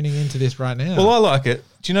 tuning into this right now. Well, I like it.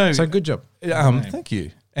 Do you know? So good job. Thank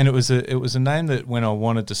you. And it was a name that when I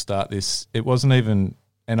wanted to start this, it wasn't even.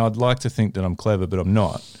 And I'd like to think that I'm clever, but I'm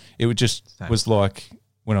not. It would just was like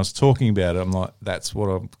when I was talking about it, I'm like, that's what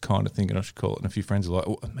I'm kind of thinking I should call it. And a few friends are like,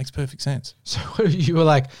 oh, it makes perfect sense. So you were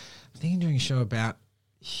like, I'm thinking of doing a show about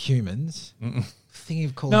humans. Thinking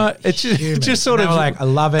of calling it it's humans. just sort And of they were like, I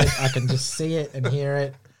love it. I can just see it and hear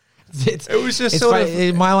it. It was just it's sort like, of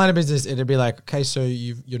in my line of business, it'd be like, okay, so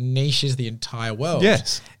your niche is the entire world.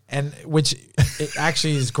 Yes. And which it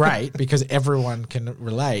actually is great because everyone can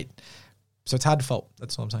relate. So it's hard to fault.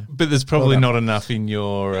 That's all I'm saying. But there's probably not enough in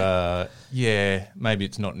your, maybe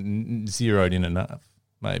it's not zeroed in enough.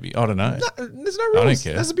 Maybe. I don't know. No, there's no rules. I don't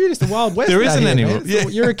care. That's the beauty. It's the Wild West. There out isn't here, any man. rules. It's Yeah.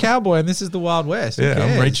 You're a cowboy and this is the Wild West. Who Yeah, I'm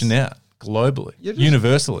cares? reaching out globally, You're just-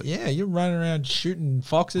 universally. Yeah, you're running around shooting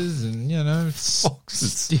foxes and,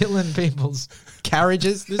 Foxes. stealing people's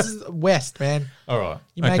carriages. This is West, man. All right.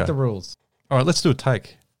 You make Okay. the rules. All right, let's do a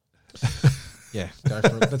take. Yeah, go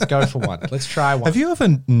for it. Let's go for one. Let's try one. Have you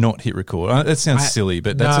ever not hit record? That sounds silly,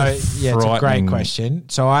 but that's it's a great question.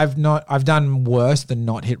 So I've done worse than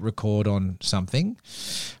not hit record on something.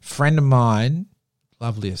 Friend of mine,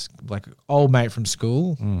 loveliest, like old mate from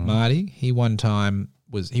school, Marty. He one time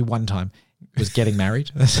was getting married.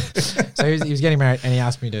 So he was getting married, and he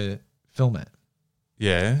asked me to film it.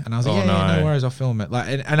 Yeah. And I was like, no worries, I'll film it.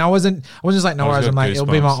 Like, and I wasn't just like, no I was worries. I'm got like, it'll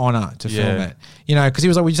be my goosebumps. honor to film Yeah. it. Because he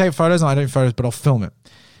was like, will you take photos? And I don't do photos, but I'll film it.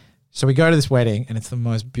 So we go to this wedding, and it's the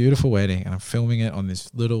most beautiful wedding, and I'm filming it on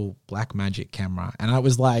this little black magic camera, and I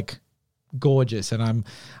was like, gorgeous, and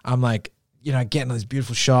I'm like, getting all these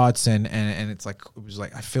beautiful shots, and it's like, it was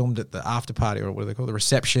like I filmed at the after party, or what do they call it, the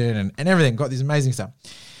reception, and everything. Got this amazing stuff.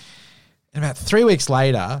 And about 3 weeks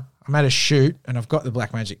later, I'm at a shoot and I've got the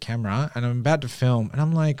Blackmagic camera and I'm about to film and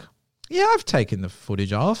I'm like, yeah, I've taken the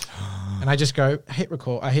footage off. And I just go, hit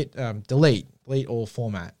record, I hit delete all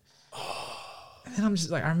format. And then I'm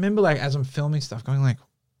just like, I remember like as I'm filming stuff going like,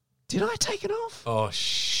 did I take it off? Oh,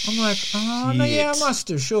 shit. I'm like, oh, no, yeah, I must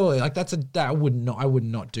have, surely. Like I would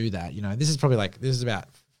not do that. This is about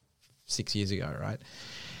 6 years ago, right?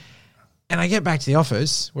 And I get back to the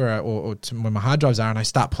office where where my hard drives are, and I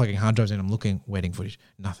start plugging hard drives in. I'm looking, wedding footage,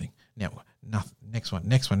 nothing. Now, nothing. Next one.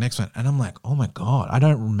 And I'm like, oh my God, I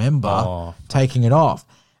don't remember taking it off.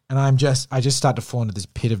 And I just start to fall into this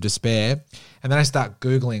pit of despair. And then I start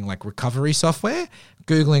Googling like recovery software,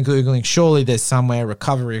 Googling. Surely there's somewhere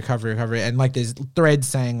recovery. And like there's threads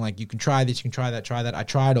saying like, you can try this, you can try that. I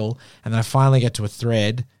tried all. And then I finally get to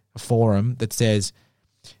a forum that says,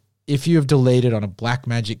 if you have deleted on a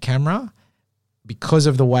Blackmagic camera, because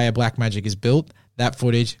of the way a Blackmagic is built, that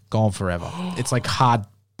footage gone forever. It's like hard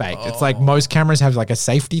baked. It's like most cameras have like a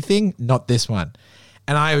safety thing, not this one.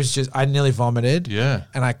 And I nearly vomited. Yeah.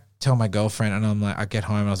 And I tell my girlfriend, and I'm like, I get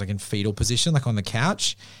home and I was like in fetal position, like on the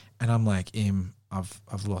couch, and I'm like,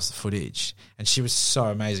 I've lost the footage. And she was so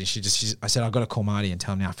amazing. I said, I've got to call Marty and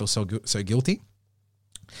tell him now. I feel so guilty.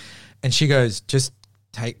 And she goes, just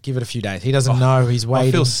give it a few days. He doesn't know. He's waiting.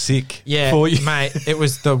 I feel sick yeah, for you. mate. It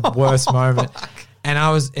was the worst moment.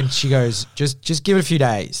 And she goes, just give it a few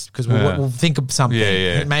days because we'll think of something.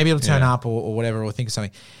 Yeah. Maybe it'll turn up or whatever, or think of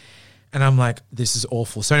something. And I'm like, this is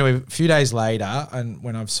awful. So anyway, a few days later, and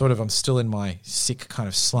when I'm still in my sick kind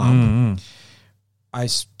of slump, I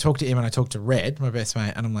talked to him and I talked to Red, my best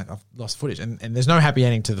mate, and I'm like, I've lost footage. And there's no happy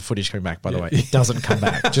ending to the footage coming back, by the way. It doesn't come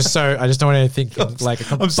back. I just don't want to think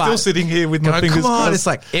like I'm still sitting here with my fingers crossed. It's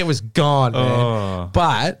like, it was gone, man.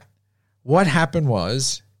 But what happened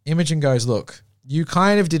was, Imogen goes, look, you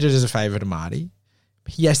kind of did it as a favor to Marty.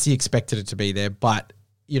 yes, he expected it to be there, but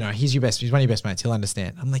he's one of your best mates. He'll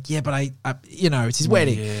understand. I'm like, yeah, but I it's his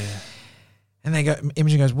wedding. Yeah. And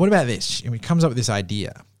Imogen goes, what about this? And he comes up with this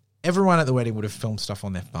idea. Everyone at the wedding would have filmed stuff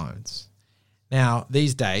on their phones. Now,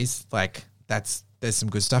 these days, like there's some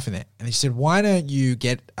good stuff in there. And he said, why don't you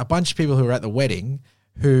get a bunch of people who are at the wedding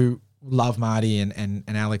who love Marty and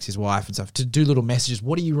Alex, his wife and stuff, to do little messages.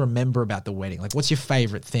 What do you remember about the wedding? Like, what's your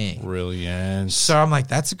favorite thing? Brilliant. So I'm like,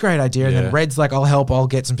 that's a great idea. And then Red's like, I'll help. I'll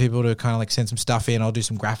get some people to kind of like send some stuff in. I'll do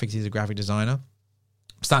some graphics. He's a graphic designer.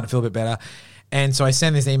 I'm starting to feel a bit better. And so I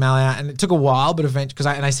send this email out, and it took a while, but eventually,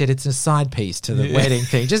 I said it's a side piece to the wedding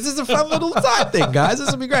thing, just as a fun little side thing, guys. This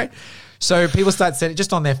will be great. So people start sending it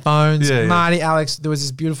just on their phones. Marty, Alex, there was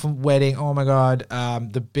this beautiful wedding. Oh my God.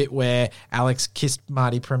 The bit where Alex kissed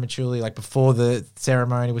Marty prematurely, like before the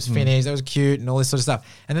ceremony was finished. That was cute and all this sort of stuff.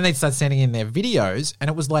 And then they'd start sending in their videos, and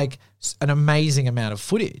it was like an amazing amount of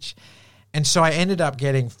footage. And so I ended up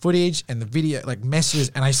getting footage and the video, like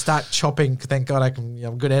messages, and I start chopping. Thank God I'm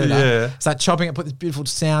a good editor. Yeah. Start chopping it, put this beautiful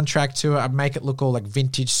soundtrack to it. I make it look all like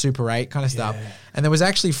vintage Super 8 kind of stuff. And there was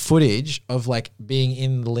actually footage of like being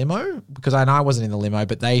in the limo, because I wasn't in the limo,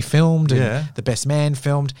 but they filmed and the best man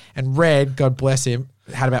filmed. And Red, God bless him,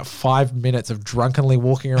 had about 5 minutes of drunkenly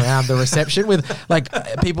walking around the reception with like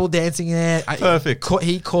people dancing there. Perfect.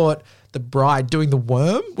 He caught the bride doing the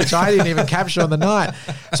worm, which I didn't even capture on the night.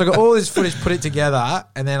 So I got all this footage, put it together,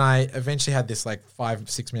 and then I eventually had this like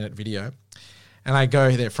 5-6 minute video. And I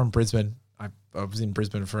go there from Brisbane. I was in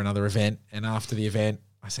Brisbane for another event, and after the event,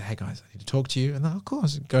 I said, hey guys, I need to talk to you. And they're, of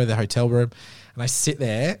course, go to the hotel room, and I sit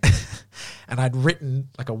there, and I'd written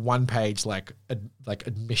like a 1-page like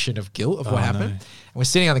admission of guilt of what happened. And we're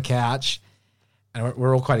sitting on the couch, and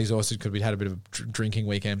we're all quite exhausted because we'd had a bit of a drinking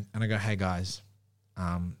weekend. And I go, hey guys,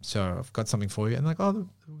 so I've got something for you. And they're like, oh, the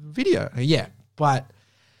video. I go, yeah, but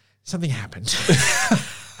something happened.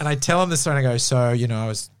 And I tell them the story, and I go, so,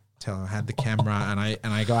 I had the camera,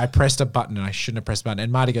 and I go, I pressed a button and I shouldn't have pressed a button.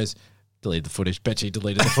 And Marty goes, delete the footage. Bet you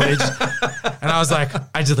deleted the footage. And I was like,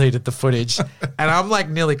 I deleted the footage. And I'm like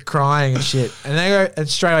nearly crying and shit. And they go, and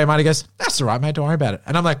straight away Marty goes, that's all right, mate, don't worry about it.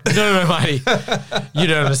 And I'm like, no, Marty, you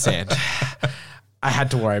don't understand. I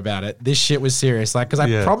had to worry about it. This shit was serious. Like, because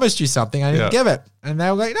I promised you something, I didn't give it. And they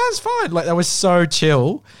were like, no, it's fine. Like, that was so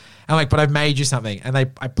chill. I'm like, but I've made you something. And I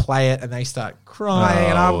play it, and they start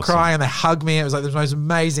crying, and I'm crying, and they hug me. It was like the most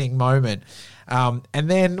amazing moment. And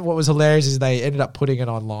then what was hilarious is they ended up putting it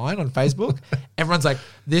online on Facebook. Everyone's like,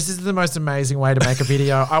 this is the most amazing way to make a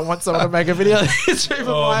video. I want someone to make a video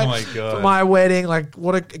for my wedding. Like,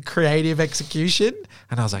 what a creative execution.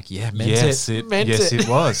 And I was like, yeah, it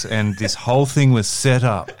was. And this whole thing was set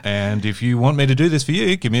up. And if you want me to do this for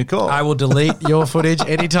you, give me a call. I will delete your footage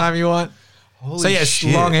anytime you want. Holy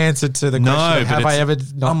shit. Long answer to the question. Have I ever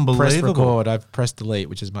not pressed record? I've pressed delete,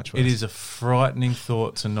 which is much worse. It is a frightening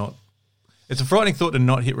thought to not... It's a frightening thought to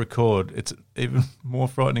not hit record. It's even more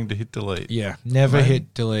frightening to hit delete. Yeah, never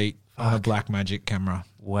hit delete on a Blackmagic camera.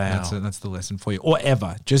 Wow. That's the lesson for you. Or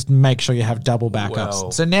ever. Just make sure you have double backups. Wow.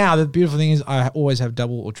 So now the beautiful thing is I always have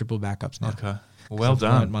double or triple backups now. Okay. Well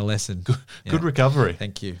done. My lesson. Good recovery.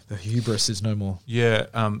 Thank you. The hubris is no more. Yeah.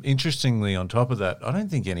 Interestingly, on top of that, I don't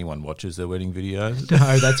think anyone watches their wedding videos.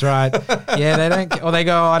 No, that's right. Yeah, they don't. Or they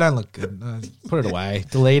go, I don't look good. Put it away.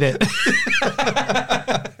 Delete it.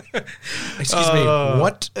 Excuse me.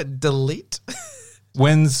 What? Delete?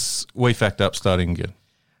 When's We Fact Up starting again?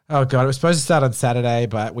 Oh, God. It was supposed to start on Saturday,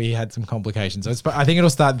 but we had some complications. So I think it'll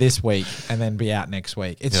start this week and then be out next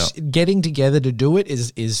week. It's getting together to do it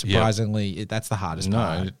is surprisingly, that's the hardest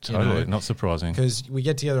part. No, totally. Not surprising. Because we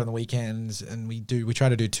get together on the weekends and we try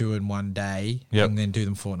to do 2 in one day and then do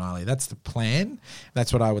them fortnightly. That's the plan.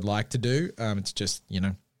 That's what I would like to do. It's just,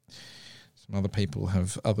 some other people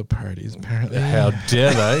have other priorities, apparently. How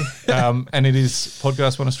dare they? And it is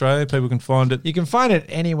Podcast One Australia. People can find it. You can find it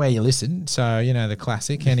anywhere you listen. So, the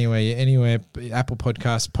classic, anywhere, Apple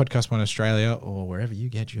Podcasts, Podcast One Australia, or wherever you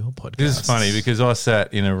get your podcasts. This is funny because I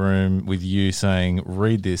sat in a room with you saying,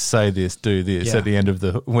 read this, say this, do this at the end of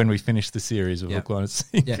when we finished the series of Hook, Line and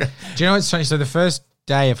Sinker. Yeah. Do you know what's funny? So the first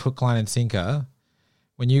day of Hook, Line and Sinker,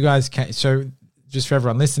 when you guys came, so just for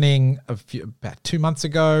everyone listening, about 2 months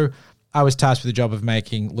ago, I was tasked with the job of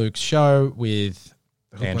making Luke's show with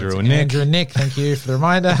Andrew and Nick. Thank you for the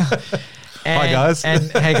reminder. Hi guys.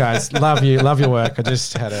 And hey guys, love your work. I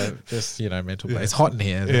just had mental break. It's hot in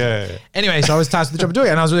here. Yeah. Anyway, so I was tasked with the job of doing it,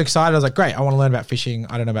 and I was really excited. I was like, great, I want to learn about fishing.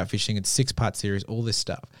 I don't know about fishing. It's a 6-part series, all this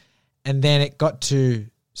stuff. And then it got to,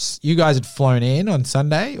 you guys had flown in on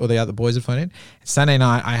Sunday, or the other boys had flown in. Sunday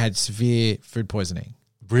night, I had severe food poisoning.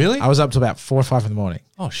 Really? I was up till about 4 or 5 in the morning.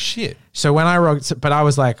 Oh, shit. So when I rocked, but I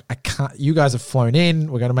was like, I can't, you guys have flown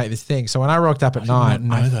in. We're going to make this thing. So when I rocked up at night,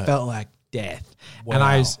 I felt like death. Wow. And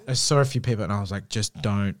I saw a few people and I was like, just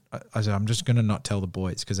don't. I said, I'm just going to not tell the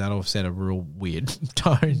boys because that'll set a real weird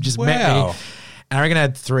tone. Just met me. And I reckon I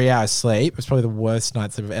had 3 hours sleep. It was probably the worst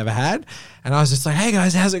nights I've ever had. And I was just like, hey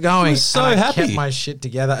guys, how's it going? So and I happy. kept my shit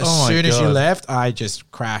together. As soon as you left, I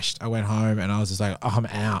just crashed. I went home and I was just like, oh, I'm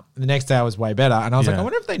out. The next day I was way better. And I was like, I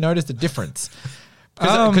wonder if they noticed a difference.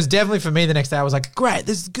 Because definitely for me, the next day I was like, great,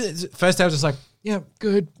 this is good. First day I was just like, yeah,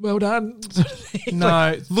 good, well done.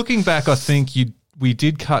 No, looking back, I think we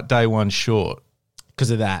did cut day one short.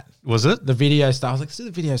 Because of that. Was it? The video stuff. I was like, let's do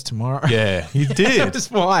the videos tomorrow. Yeah, you did. That's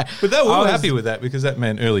why. But they were all happy with that because that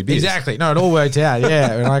meant early biz. Exactly. No, it all worked out.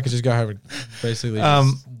 Yeah. And I could just go home and basically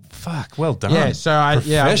fuck, well done. Yeah, so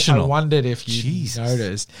I wondered if you Jesus.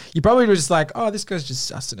 noticed. You probably were just like, oh, this guy's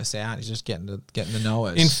just sussing us out. He's just getting to know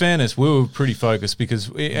us. In fairness, we were pretty focused because,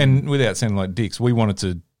 and without sounding like dicks, we wanted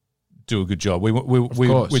to do a good job.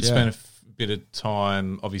 We'd spent a bit of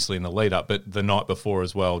time, obviously, in the lead up, but the night before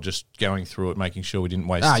as well, just going through it, making sure we didn't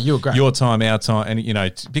waste you were great. your time, our time,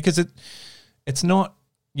 and because it's not,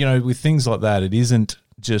 with things like that, it isn't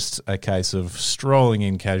just a case of strolling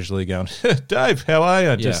in casually going, Dave, how are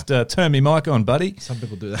you? Just turn me mic on, buddy. Some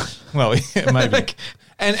people do that. Well, yeah, maybe.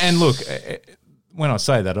 and look, when I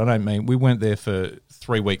say that, I don't mean we weren't there for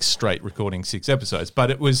 3 weeks straight recording 6 episodes, but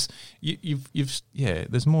it was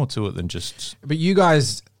there's more to it than just. But you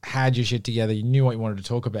guys had your shit together. You knew what you wanted to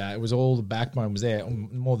talk about. It was all the backbone was there,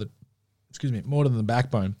 more than the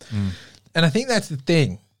backbone. And I think that's the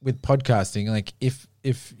thing with podcasting. Like if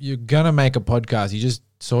you're gonna make a podcast, you just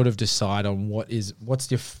sort of decide on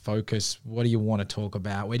what's your focus, what do you want to talk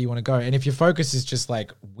about, where do you want to go. And if your focus is just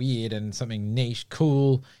like weird and something niche,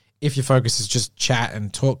 cool. If your focus is just chat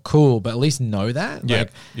and talk, cool, but at least know that.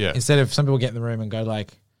 Instead of some people get in the room and go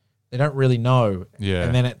like, they don't really know. Yeah.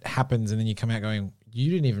 And then it happens and then you come out going,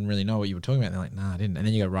 you didn't even really know what you were talking about. And they're like, nah, I didn't. And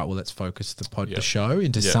then you go, right, well, let's focus the show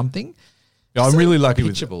into something. Yeah, I'm really lucky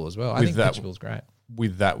with Pitchable as well. I think Pitchable's great.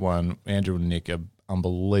 With that one, Andrew and Nick are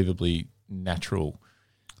unbelievably natural.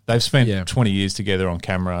 They've spent 20 years together on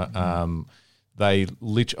camera. I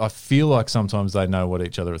feel like sometimes they know what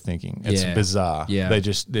each other are thinking. It's bizarre. Yeah.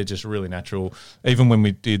 They're just really natural. Even when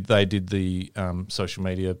they did the social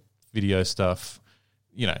media video stuff,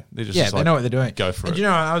 they're just they know what they're doing. Go for it. And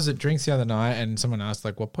I was at drinks the other night and someone asked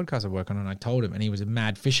like what podcast I work on and I told him and he was a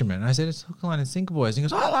mad fisherman. And I said, it's Hook, Line and Sinker Boys. And he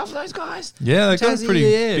goes, I love those guys. Yeah, they've got a pretty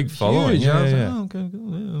big following. Huge. I was like, oh, okay,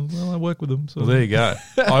 cool. Yeah, well, I work with them. So. Well, there you go.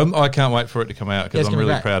 I can't wait for it to come out because I'm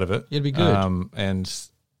really proud of it. It'll be good. And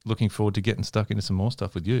looking forward to getting stuck into some more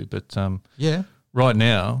stuff with you. But right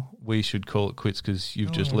now, we should call it quits because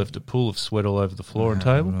you've just left a pool of sweat all over the floor and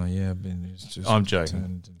table. Oh, yeah. It's just I'm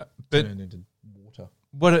joking. Turned into water.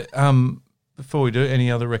 What before we do,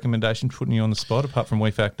 any other recommendations putting you on the spot apart from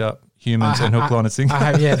We Fact Up, Humans, and Hook, Line and Sinker?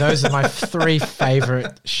 Those are my 3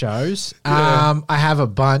 favorite shows. I have a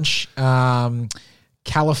bunch.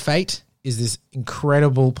 Caliphate is this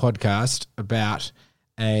incredible podcast about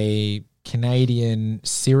a Canadian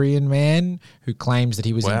Syrian man who claims that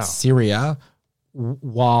he was in Syria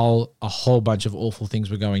while a whole bunch of awful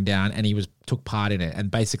things were going down and he took part in it.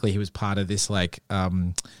 And basically he was part of this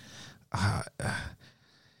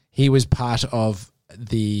he was part of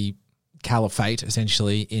the caliphate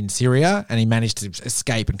essentially in Syria and he managed to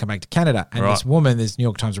escape and come back to Canada. And this woman, this New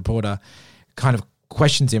York Times reporter, kind of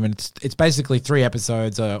questions him and it's basically 3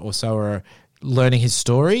 episodes or so are learning his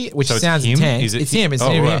story, which sounds intense. It's him.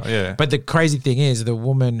 Right, yeah. But the crazy thing is the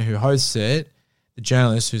woman who hosts it, the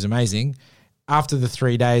journalist who's amazing, after the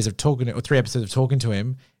 3 days of talking or 3 episodes of talking to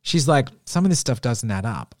him, she's like, some of this stuff doesn't add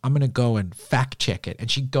up. I'm going to go and fact check it.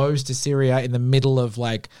 And she goes to Syria in the middle of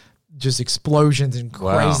like just explosions and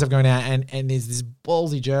crazy stuff going on. And there's this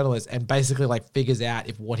ballsy journalist and basically like figures out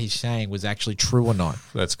if what he's saying was actually true or not.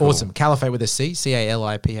 That's cool. Awesome. Caliphate with a C,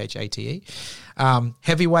 Caliphate.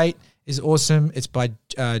 Heavyweight is awesome. It's by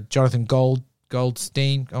Jonathan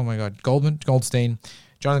Goldstein. Oh my God. Goldstein.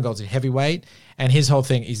 Jonathan Goldstein, Heavyweight. And his whole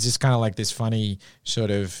thing is just kind of like this funny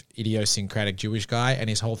sort of idiosyncratic Jewish guy. And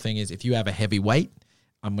his whole thing is if you have a heavyweight,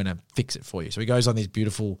 I'm going to fix it for you. So he goes on these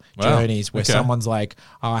beautiful journeys where someone's like,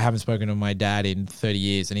 oh, I haven't spoken to my dad in 30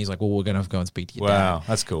 years. And he's like, well, we're going to go and speak to your dad. Wow,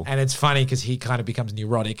 that's cool. And it's funny because he kind of becomes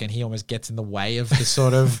neurotic and he almost gets in the way of the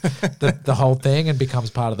sort of the whole thing and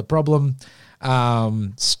becomes part of the problem.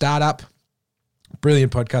 Startup,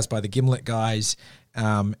 brilliant podcast by the Gimlet guys.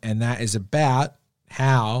 And that is about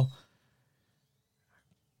how...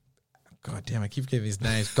 God damn, I keep getting his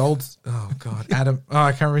names. Adam. Oh,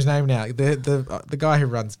 I can't remember his name now. The guy who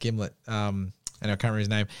runs Gimlet. and I can't remember his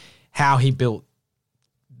name, how he built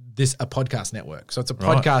a podcast network. So it's a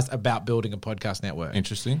podcast about building a podcast network.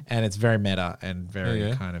 Interesting. And it's very meta and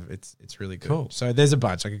very kind of, it's really good. Cool. So there's a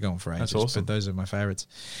bunch. I could go on for ages. That's awesome. But those are my favorites.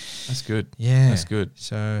 That's good. Yeah. That's good.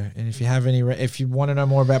 So, and if you have if you want to know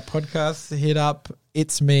more about podcasts, hit up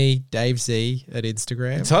It's Me, Dave Z at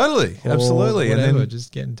Instagram. Totally. Absolutely. Whatever, and then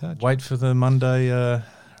just get in touch. Wait for the Monday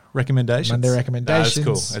recommendations. Monday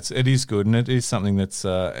recommendations. That's cool. It is good, and it is something that's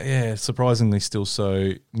surprisingly still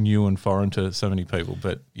so new and foreign to so many people.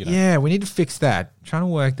 But yeah, we need to fix that. Trying to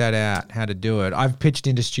work that out, how to do it. I've pitched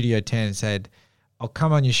into Studio 10 and said, I'll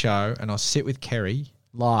come on your show and I'll sit with Kerry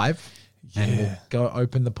live, and we'll go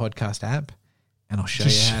open the podcast app, and I'll show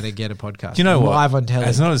you how to get a podcast. Do you know what? Live on television.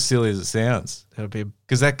 It's not as silly as it sounds. That'll be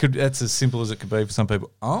because that's as simple as it could be for some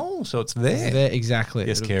people. Oh, so it's there. It's there, exactly.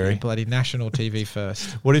 Yes, It'll Kerry. be bloody national TV first.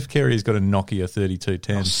 What if Kerry's got a Nokia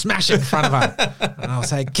 3210? I'll smash it in front of her, and I'll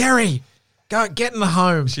say, Kerry, go get in the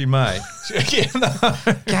home. She may. Get in the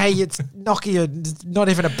home. Okay, it's Nokia. It's not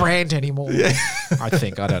even a brand anymore. Yeah. I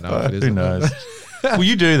think. I don't know if it is. Who knows? Well,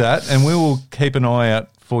 you do that, and we will keep an eye out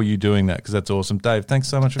for you doing that, because that's awesome. Dave, thanks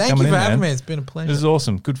so much for coming in. Thank you for man. having me. It's been a pleasure. This is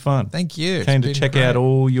awesome. Good fun. Thank you. Keen to check out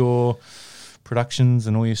all your productions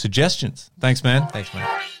and all your suggestions. Thanks, man. Thanks,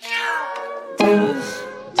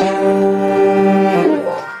 man.